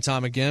wasted my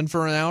time again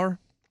for an hour.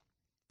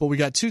 But we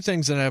got 2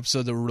 things in that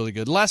episode that were really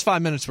good. The last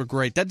 5 minutes were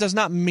great. That does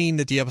not mean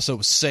that the episode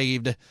was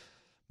saved,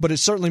 but it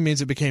certainly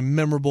means it became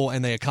memorable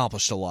and they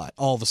accomplished a lot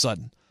all of a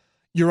sudden.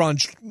 Euron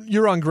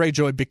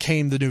Greyjoy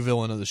became the new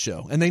villain of the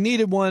show. And they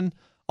needed one,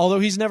 although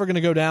he's never going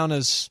to go down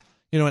as,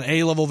 an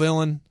A-level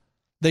villain.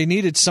 They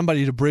needed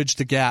somebody to bridge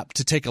the gap,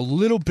 to take a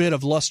little bit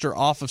of luster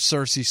off of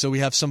Cersei so we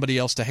have somebody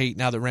else to hate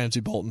now that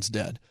Ramsay Bolton's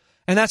dead.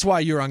 And that's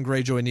why Euron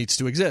Greyjoy needs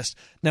to exist.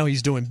 Now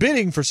he's doing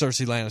bidding for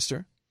Cersei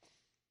Lannister,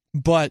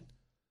 but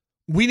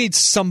we need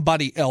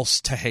somebody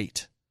else to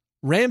hate.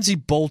 Ramsay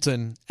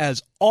Bolton,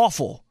 as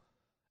awful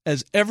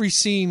as every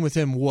scene with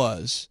him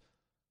was,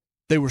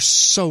 they were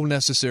so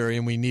necessary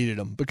and we needed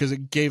them because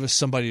it gave us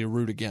somebody to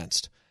root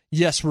against.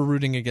 Yes, we're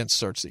rooting against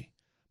Cersei.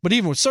 But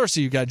even with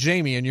Cersei, you got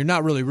Jaime and you're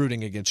not really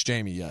rooting against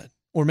Jaime yet.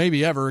 Or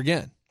maybe ever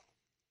again.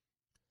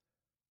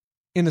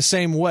 In the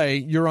same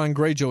way, Euron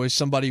Greyjoy is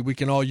somebody we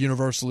can all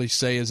universally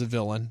say is a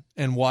villain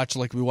and watch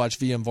like we watch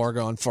VM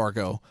Varga on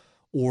Fargo.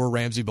 or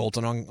Ramsey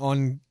Bolton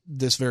on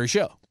this very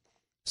show.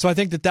 So I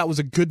think that was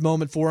a good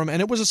moment for him, and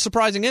it was a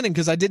surprising ending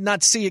because I did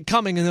not see it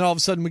coming, and then all of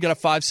a sudden we got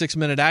a 5-6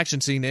 minute action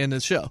scene to end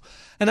the show.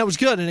 And that was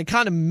good, and it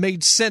kind of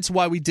made sense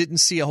why we didn't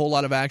see a whole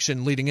lot of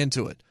action leading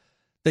into it.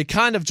 They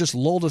kind of just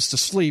lulled us to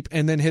sleep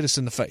and then hit us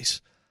in the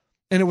face.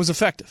 And it was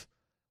effective.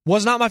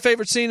 Was not my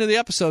favorite scene of the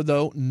episode,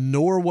 though,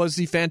 nor was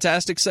the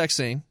fantastic sex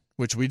scene,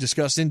 which we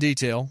discussed in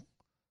detail.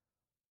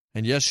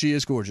 And yes, she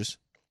is gorgeous.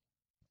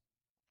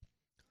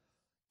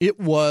 It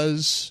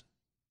was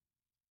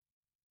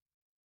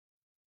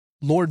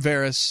Lord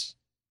Varys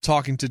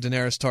talking to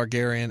Daenerys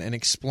Targaryen and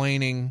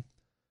explaining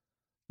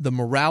the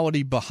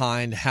morality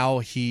behind how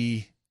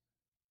he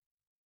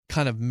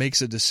kind of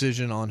makes a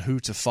decision on who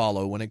to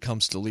follow when it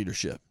comes to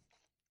leadership.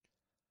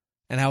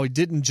 And how he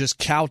didn't just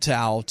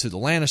kowtow to the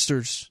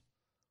Lannisters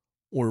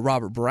or to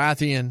Robert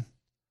Baratheon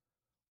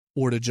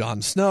or to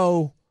Jon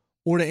Snow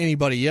or to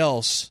anybody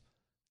else,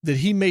 that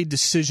he made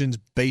decisions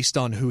based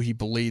on who he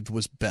believed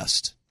was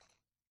best.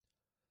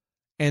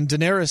 And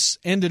Daenerys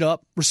ended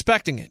up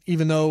respecting it,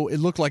 even though it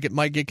looked like it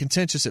might get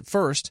contentious at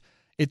first.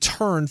 It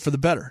turned for the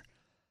better.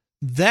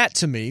 That,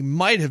 to me,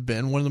 might have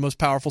been one of the most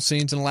powerful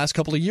scenes in the last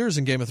couple of years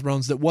in Game of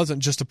Thrones that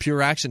wasn't just a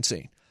pure action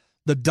scene.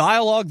 The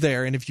dialogue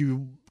there, and if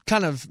you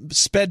kind of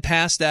sped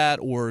past that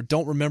or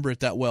don't remember it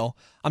that well,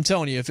 I'm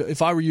telling you,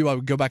 if I were you, I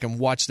would go back and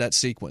watch that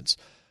sequence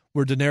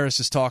where Daenerys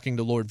is talking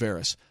to Lord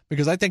Varys,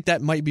 because I think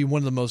that might be one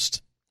of the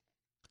most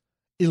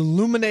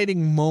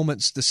illuminating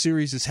moments the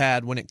series has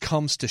had when it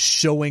comes to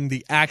showing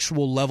the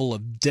actual level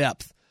of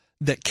depth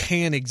that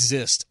can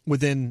exist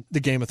within the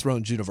Game of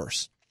Thrones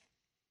universe.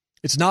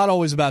 It's not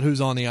always about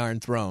who's on the Iron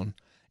Throne.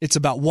 It's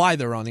about why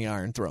they're on the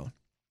Iron Throne.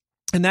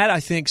 And that, I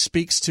think,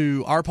 speaks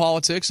to our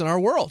politics and our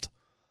world.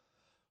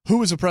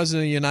 Who is the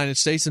president of the United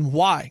States and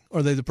why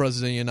are they the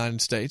president of the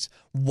United States?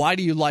 Why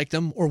do you like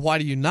them or why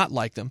do you not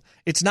like them?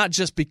 It's not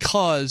just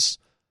because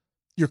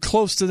you're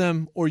close to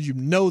them or you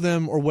know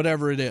them or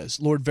whatever it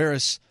is. Lord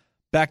Varys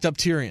backed up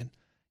Tyrion.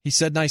 He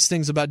said nice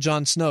things about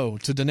Jon Snow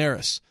to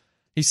Daenerys.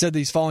 He said that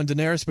he's following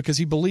Daenerys because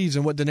he believes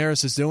in what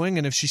Daenerys is doing,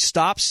 and if she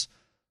stops,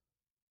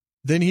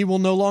 then he will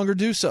no longer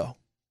do so.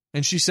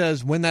 And she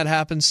says, when that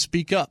happens,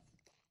 speak up.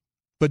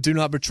 But do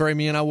not betray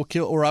me and I will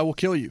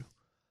kill you.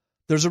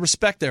 There's a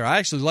respect there. I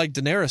actually like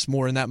Daenerys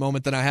more in that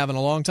moment than I have in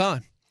a long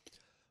time.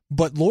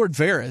 But Lord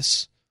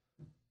Varys,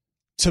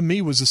 to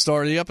me, was the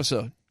star of the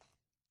episode.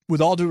 With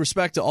all due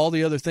respect to all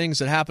the other things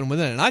that happened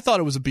within it. And I thought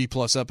it was a B+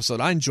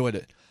 episode. I enjoyed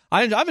it.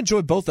 I've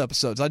enjoyed both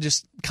episodes. I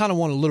just kind of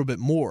want a little bit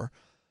more.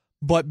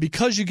 But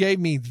because you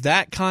gave me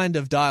that kind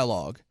of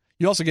dialogue,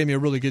 you also gave me a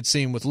really good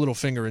scene with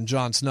Littlefinger and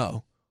Jon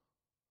Snow.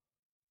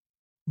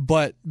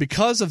 But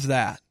because of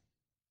that,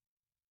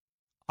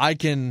 I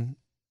can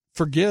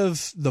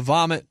forgive the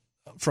vomit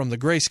from the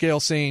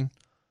grayscale scene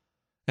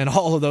and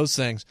all of those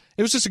things.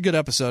 It was just a good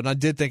episode, and I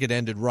did think it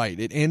ended right.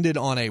 It ended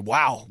on a,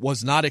 wow,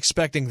 was not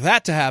expecting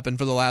that to happen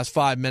for the last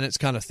 5 minutes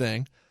kind of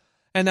thing.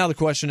 And now the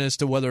question is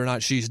to whether or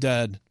not she's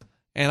dead.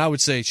 And I would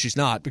say she's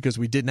not, because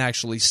we didn't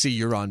actually see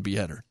Euron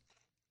behead her.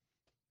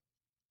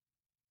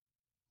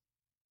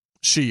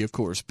 She, of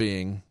course,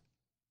 being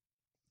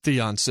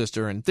Theon's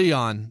sister. And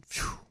Theon,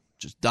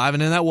 just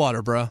diving in that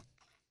water, bruh.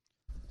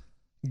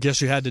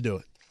 Guess you had to do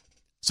it.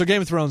 So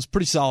Game of Thrones,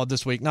 pretty solid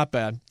this week. Not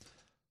bad.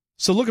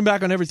 So looking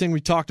back on everything we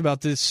talked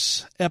about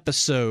this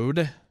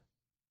episode,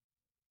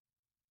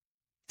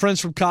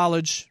 Friends from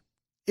College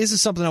isn't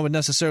something I would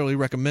necessarily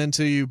recommend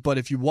to you, but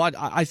if you watch,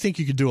 I think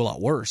you could do a lot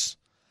worse.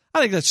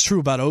 I think that's true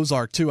about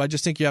Ozark, too. I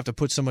just think you have to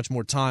put so much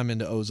more time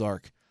into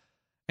Ozark.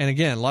 And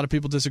again, a lot of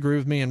people disagree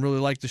with me and really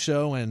like the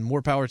show, and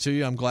more power to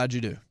you. I'm glad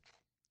you do.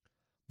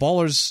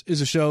 Ballers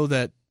is a show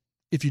that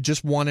if you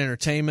just want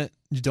entertainment,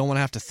 you don't want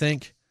to have to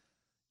think,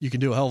 you can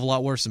do a hell of a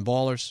lot worse than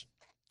Ballers.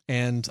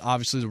 And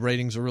obviously the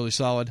ratings are really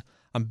solid.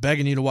 I'm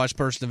begging you to watch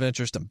Person of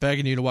Interest. I'm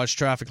begging you to watch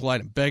Traffic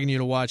Light. I'm begging you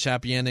to watch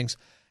Happy Endings.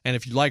 And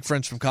if you like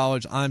Friends from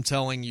College, I'm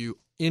telling you,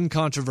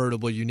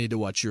 incontrovertibly, you need to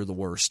watch You're the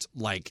Worst,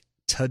 like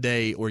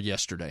today or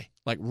yesterday.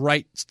 Like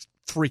right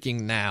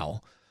freaking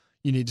now,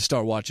 you need to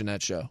start watching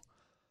that show.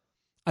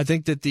 I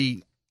think that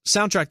the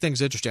soundtrack thing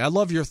is interesting. I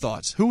love your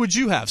thoughts. Who would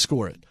you have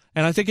score it?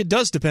 And I think it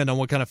does depend on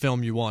what kind of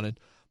film you wanted.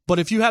 But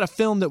if you had a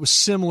film that was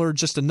similar,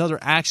 just another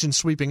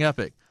action-sweeping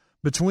epic,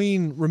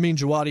 between Ramin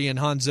Djawadi and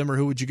Hans Zimmer,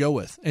 who would you go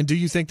with? And do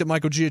you think that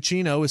Michael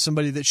Giacchino is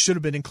somebody that should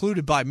have been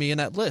included by me in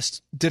that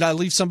list? Did I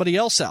leave somebody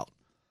else out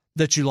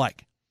that you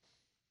like?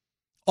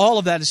 All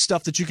of that is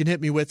stuff that you can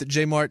hit me with at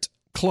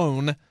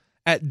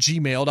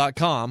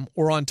jmartclone@gmail.com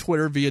or on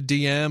Twitter via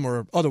DM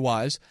or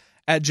otherwise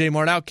at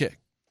jmartoutkick.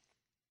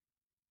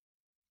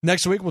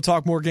 Next week, we'll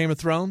talk more Game of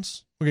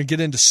Thrones. We're going to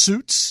get into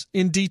Suits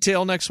in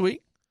detail next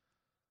week,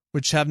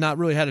 which have not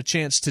really had a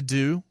chance to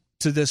do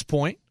to this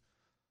point.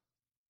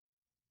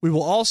 We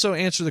will also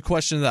answer the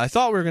question that I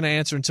thought we were going to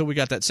answer until we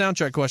got that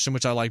soundtrack question,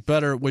 which I like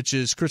better, which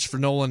is Christopher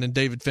Nolan and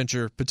David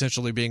Fincher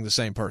potentially being the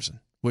same person,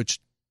 which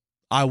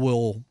I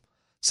will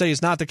say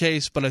is not the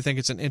case, but I think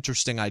it's an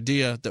interesting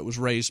idea that was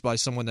raised by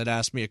someone that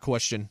asked me a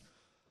question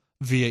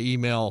via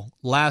email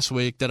last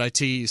week that I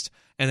teased,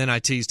 and then I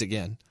teased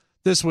again.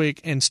 this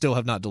week and still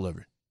have not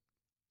delivered.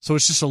 So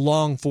it's just a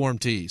long-form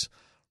tease.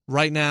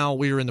 Right now,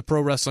 we are in the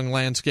pro wrestling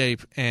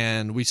landscape,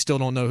 and we still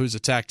don't know who's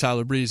attacked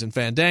Tyler Breeze and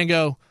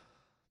Fandango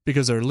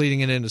because they're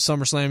leading it into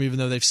SummerSlam, even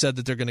though they've said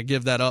that they're going to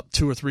give that up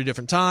 2 or 3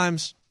 different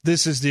times.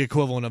 This is the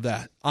equivalent of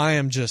that. I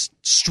am just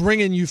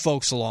stringing you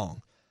folks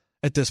along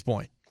at this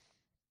point.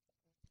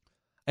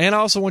 And I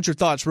also want your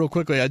thoughts real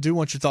quickly. I do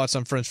want your thoughts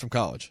on Friends from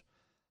College.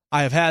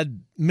 I have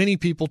had many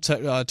people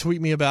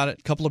tweet me about it.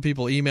 A couple of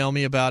people email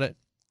me about it.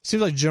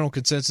 Seems like the general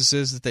consensus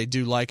is that they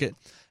do like it.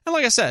 And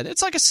like I said,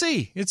 it's like a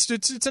C.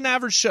 It's an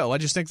average show. I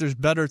just think there's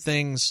better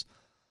things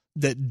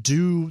that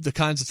do the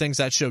kinds of things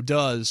that show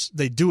does.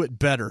 They do it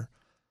better,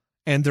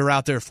 and they're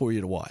out there for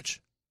you to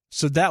watch.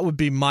 So that would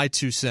be my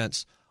 2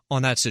 cents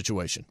on that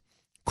situation.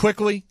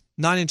 Quickly,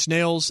 9 Inch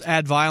Nails'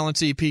 Add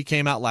Violence EP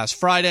came out last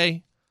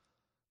Friday.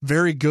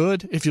 Very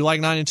good if you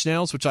like 9 Inch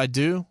Nails, which I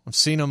do. I've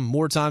seen them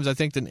more times, I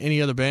think, than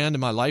any other band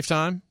in my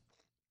lifetime.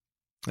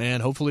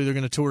 And hopefully they're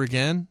going to tour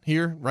again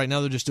here. Right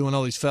now they're just doing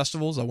all these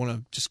festivals. I want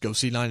to just go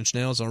see 9 Inch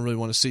Nails. I don't really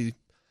want to see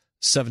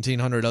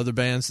 1,700 other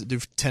bands that do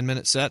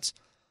 10-minute sets.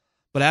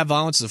 But Add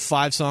Violence is a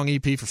 5-song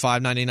EP for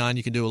 $5.99.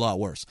 You can do a lot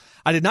worse.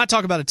 I did not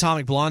talk about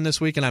Atomic Blonde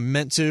this week, and I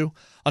meant to.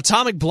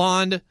 Atomic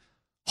Blonde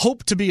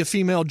hoped to be a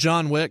female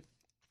John Wick.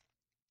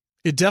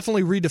 It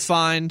definitely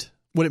redefined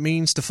what it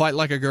means to fight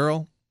like a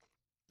girl.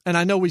 And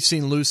I know we've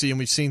seen Lucy and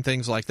we've seen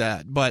things like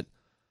that, but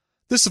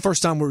this is the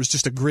first time where it was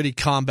just a gritty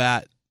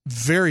combat,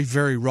 very,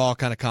 very raw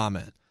kind of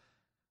comment.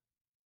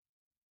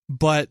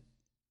 But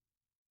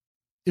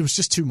it was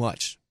just too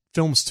much.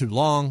 Film was too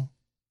long.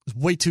 It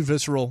was way too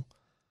visceral.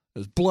 It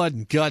was blood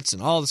and guts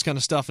and all this kind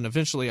of stuff, and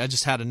eventually I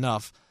just had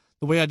enough.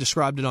 The way I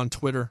described it on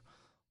Twitter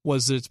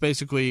was that it's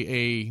basically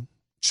a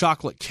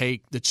chocolate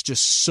cake that's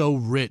just so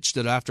rich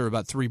that after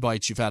about 3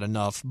 bites you've had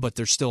enough, but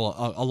there's still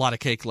a lot of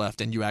cake left,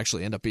 and you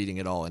actually end up eating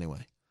it all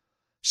anyway.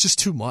 It's just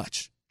too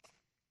much.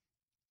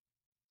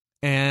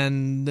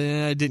 And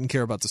I didn't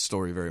care about the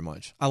story very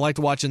much. I liked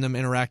watching them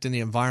interact in the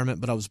environment,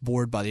 but I was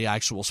bored by the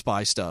actual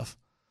spy stuff.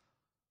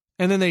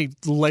 And then they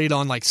laid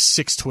on like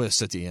 6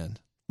 twists at the end.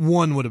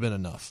 1 would have been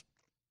enough.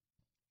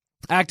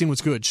 Acting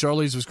was good.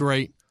 Charlize was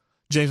great.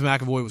 James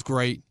McAvoy was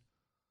great.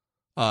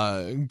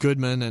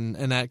 Goodman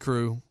and that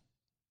crew.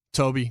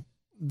 Toby.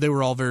 They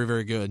were all very,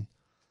 very good.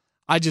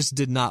 I just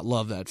did not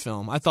love that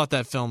film. I thought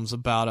that film's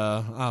about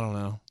I don't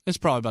know. It's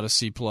probably about a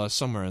C+,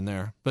 somewhere in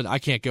there. But I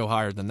can't go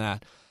higher than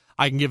that.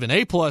 I can give an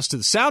A+ to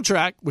the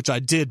soundtrack, which I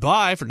did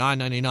buy for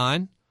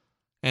 $9.99.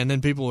 And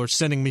then people are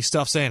sending me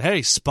stuff saying,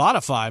 hey,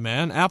 Spotify,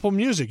 man, Apple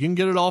Music, you can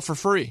get it all for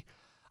free.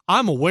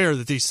 I'm aware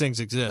that these things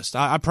exist.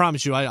 I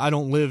promise you, I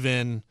don't live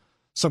in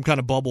some kind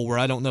of bubble where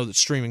I don't know that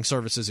streaming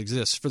services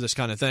exist for this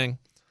kind of thing.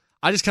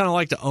 I just kind of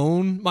like to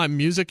own my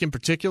music in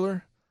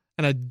particular.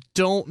 And I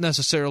don't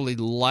necessarily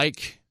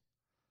like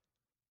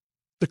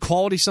the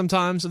quality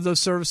sometimes of those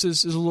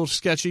services is a little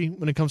sketchy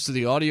when it comes to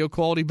the audio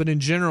quality, but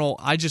in general,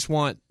 I just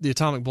want the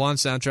Atomic Blonde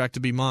soundtrack to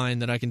be mine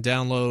that I can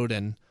download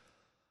and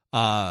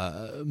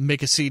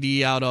make a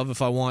CD out of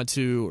if I want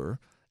to, or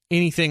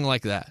anything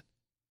like that.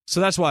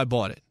 So that's why I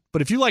bought it.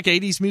 But if you like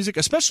 80s music,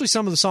 especially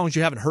some of the songs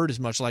you haven't heard as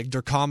much, like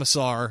Der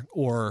Kommissar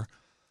or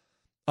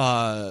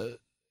Father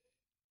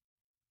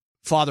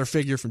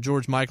Figure from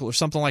George Michael or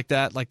something like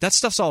that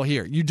stuff's all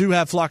here. You do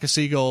have Flock of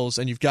Seagulls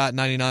and you've got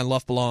 99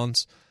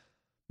 Luftballons.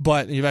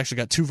 But you've actually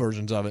got 2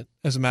 versions of it,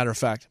 as a matter of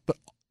fact. But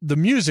the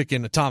music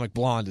in Atomic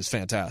Blonde is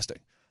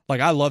fantastic. Like,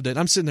 I loved it.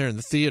 I'm sitting there in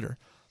the theater,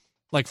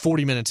 like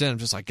 40 minutes in. I'm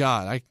just like,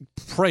 God, I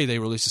pray they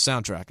release a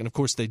soundtrack. And, of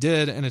course, they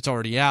did, and it's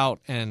already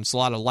out, and it's a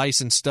lot of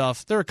licensed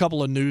stuff. There are a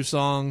couple of new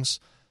songs,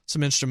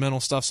 some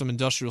instrumental stuff, some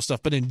industrial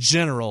stuff. But in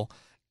general,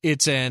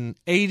 it's an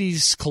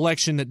 80s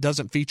collection that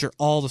doesn't feature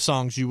all the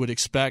songs you would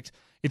expect.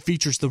 It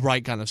features the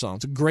right kind of songs.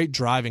 It's a great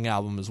driving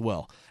album as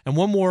well. And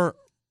one more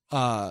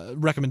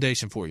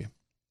recommendation for you.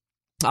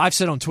 I've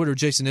said on Twitter,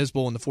 Jason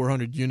Isbell and the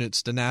 400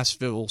 Units, the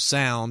Nashville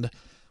Sound,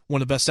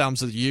 one of the best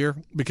albums of the year,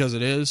 because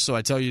it is, so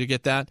I tell you to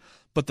get that.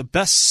 But the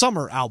best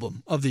summer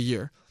album of the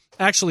year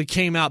actually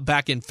came out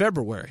back in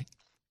February.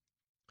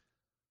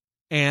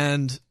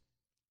 And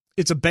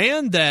it's a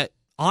band that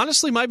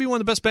honestly might be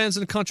one of the best bands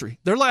in the country.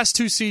 Their last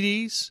 2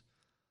 CDs,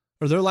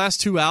 or their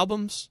last 2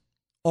 albums,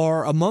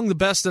 are among the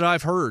best that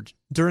I've heard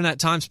during that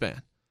time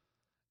span.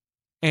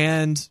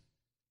 And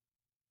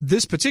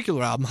this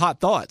particular album,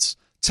 Hot Thoughts,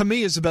 to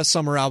me, is the best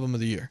summer album of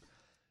the year.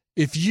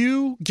 If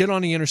you get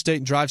on the interstate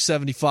and drive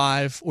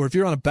 75, or if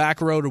you're on a back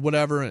road or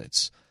whatever, and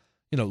it's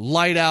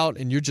light out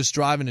and you're just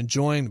driving,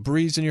 enjoying the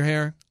breeze in your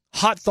hair,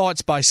 Hot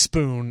Thoughts by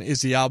Spoon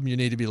is the album you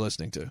need to be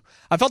listening to.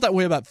 I felt that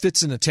way about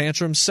Fits in a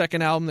Tantrum's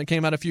second album that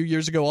came out a few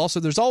years ago. Also,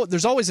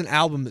 there's always an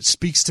album that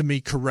speaks to me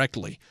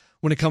correctly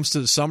when it comes to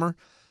the summer.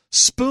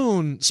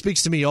 Spoon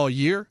speaks to me all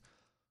year,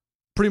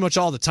 pretty much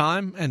all the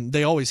time, and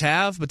they always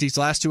have, but these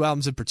last 2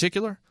 albums in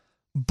particular.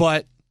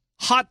 But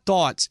Hot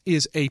Thoughts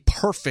is a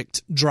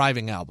perfect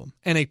driving album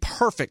and a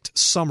perfect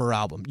summer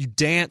album. You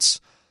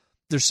dance.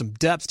 There's some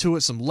depth to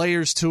it, some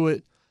layers to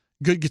it.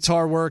 good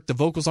guitar work. The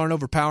vocals aren't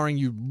overpowering.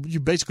 You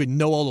basically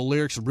know all the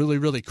lyrics really,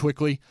 really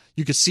quickly.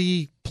 You could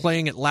see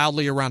playing it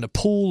loudly around a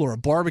pool or a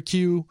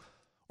barbecue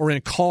or in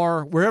a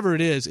car. Wherever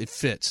it is, it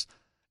fits.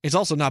 It's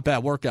also not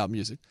bad workout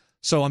music.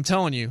 So I'm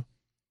telling you,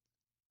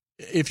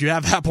 if you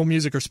have Apple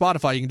Music or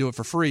Spotify, you can do it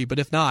for free. But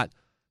if not,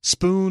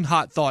 Spoon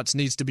Hot Thoughts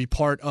needs to be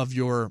part of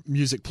your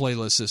music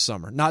playlist this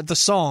summer. Not the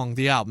song,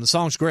 the album. The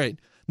song's great.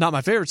 Not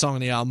my favorite song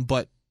on the album,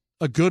 but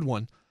a good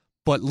one.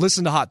 But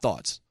listen to Hot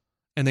Thoughts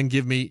and then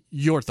give me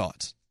your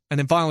thoughts. And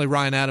then finally,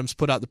 Ryan Adams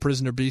put out the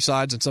Prisoner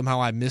B-Sides, and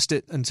somehow I missed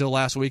it until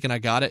last week, and I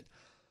got it.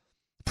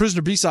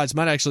 Prisoner B-Sides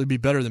might actually be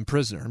better than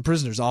Prisoner, and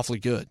Prisoner's awfully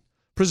good.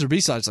 Prisoner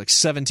B-Sides like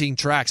 17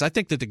 tracks. I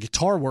think that the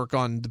guitar work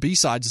on the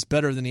B-Sides is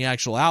better than the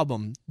actual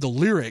album. The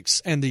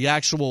lyrics and the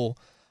actual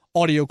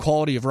audio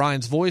quality of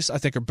Ryan's voice, I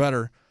think, are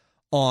better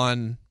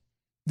on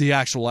the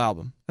actual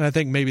album. And I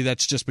think maybe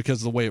that's just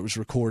because of the way it was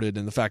recorded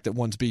and the fact that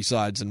one's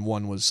B-Sides and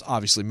one was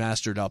obviously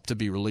mastered up to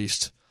be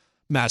released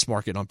mass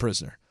market on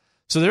Prisoner.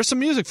 So there's some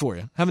music for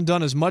you. Haven't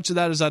done as much of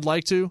that as I'd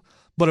like to,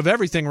 but of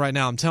everything right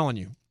now, I'm telling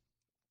you,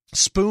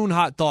 Spoon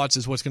Hot Thoughts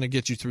is what's going to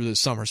get you through this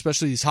summer,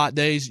 especially these hot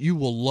days. You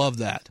will love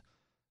that.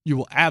 You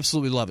will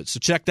absolutely love it. So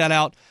check that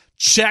out.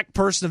 Check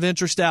Person of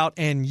Interest out.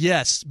 And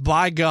yes,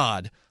 by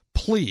God,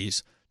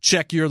 please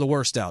check You're the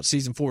Worst out.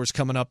 Season 4 is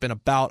coming up in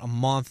about a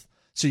month.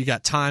 So you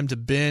got time to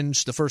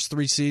binge the first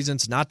 3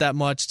 seasons. Not that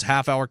much. It's a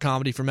half-hour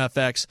comedy from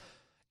FX.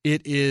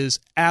 It is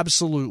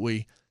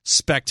absolutely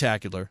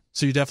spectacular.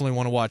 So you definitely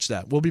want to watch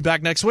that. We'll be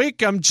back next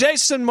week. I'm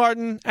Jason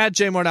Martin at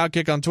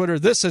JMartOutkick on Twitter.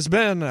 This has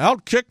been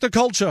Outkick the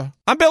Culture.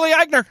 I'm Billy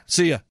Eichner.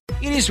 See ya.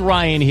 It is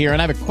Ryan here, and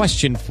I have a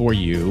question for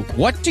you.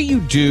 What do you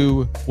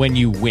do when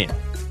you win?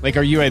 Like,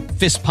 are you a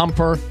fist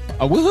pumper,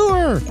 a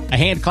woohooer, a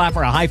hand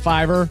clapper, a high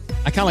fiver?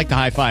 I kind of like the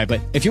high five,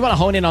 but if you want to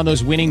hone in on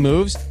those winning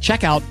moves,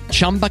 check out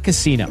Chumba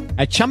Casino.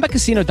 At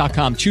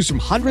ChumbaCasino.com, choose from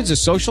hundreds of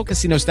social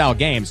casino-style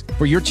games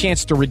for your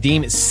chance to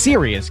redeem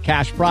serious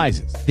cash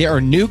prizes. There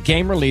are new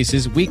game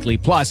releases weekly,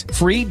 plus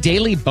free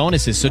daily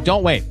bonuses, so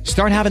don't wait.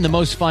 Start having the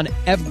most fun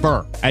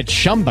ever at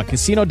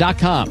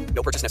ChumbaCasino.com.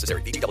 No purchase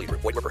necessary. VGW Group.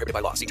 Void where prohibited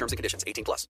by law. See terms and conditions. 18+.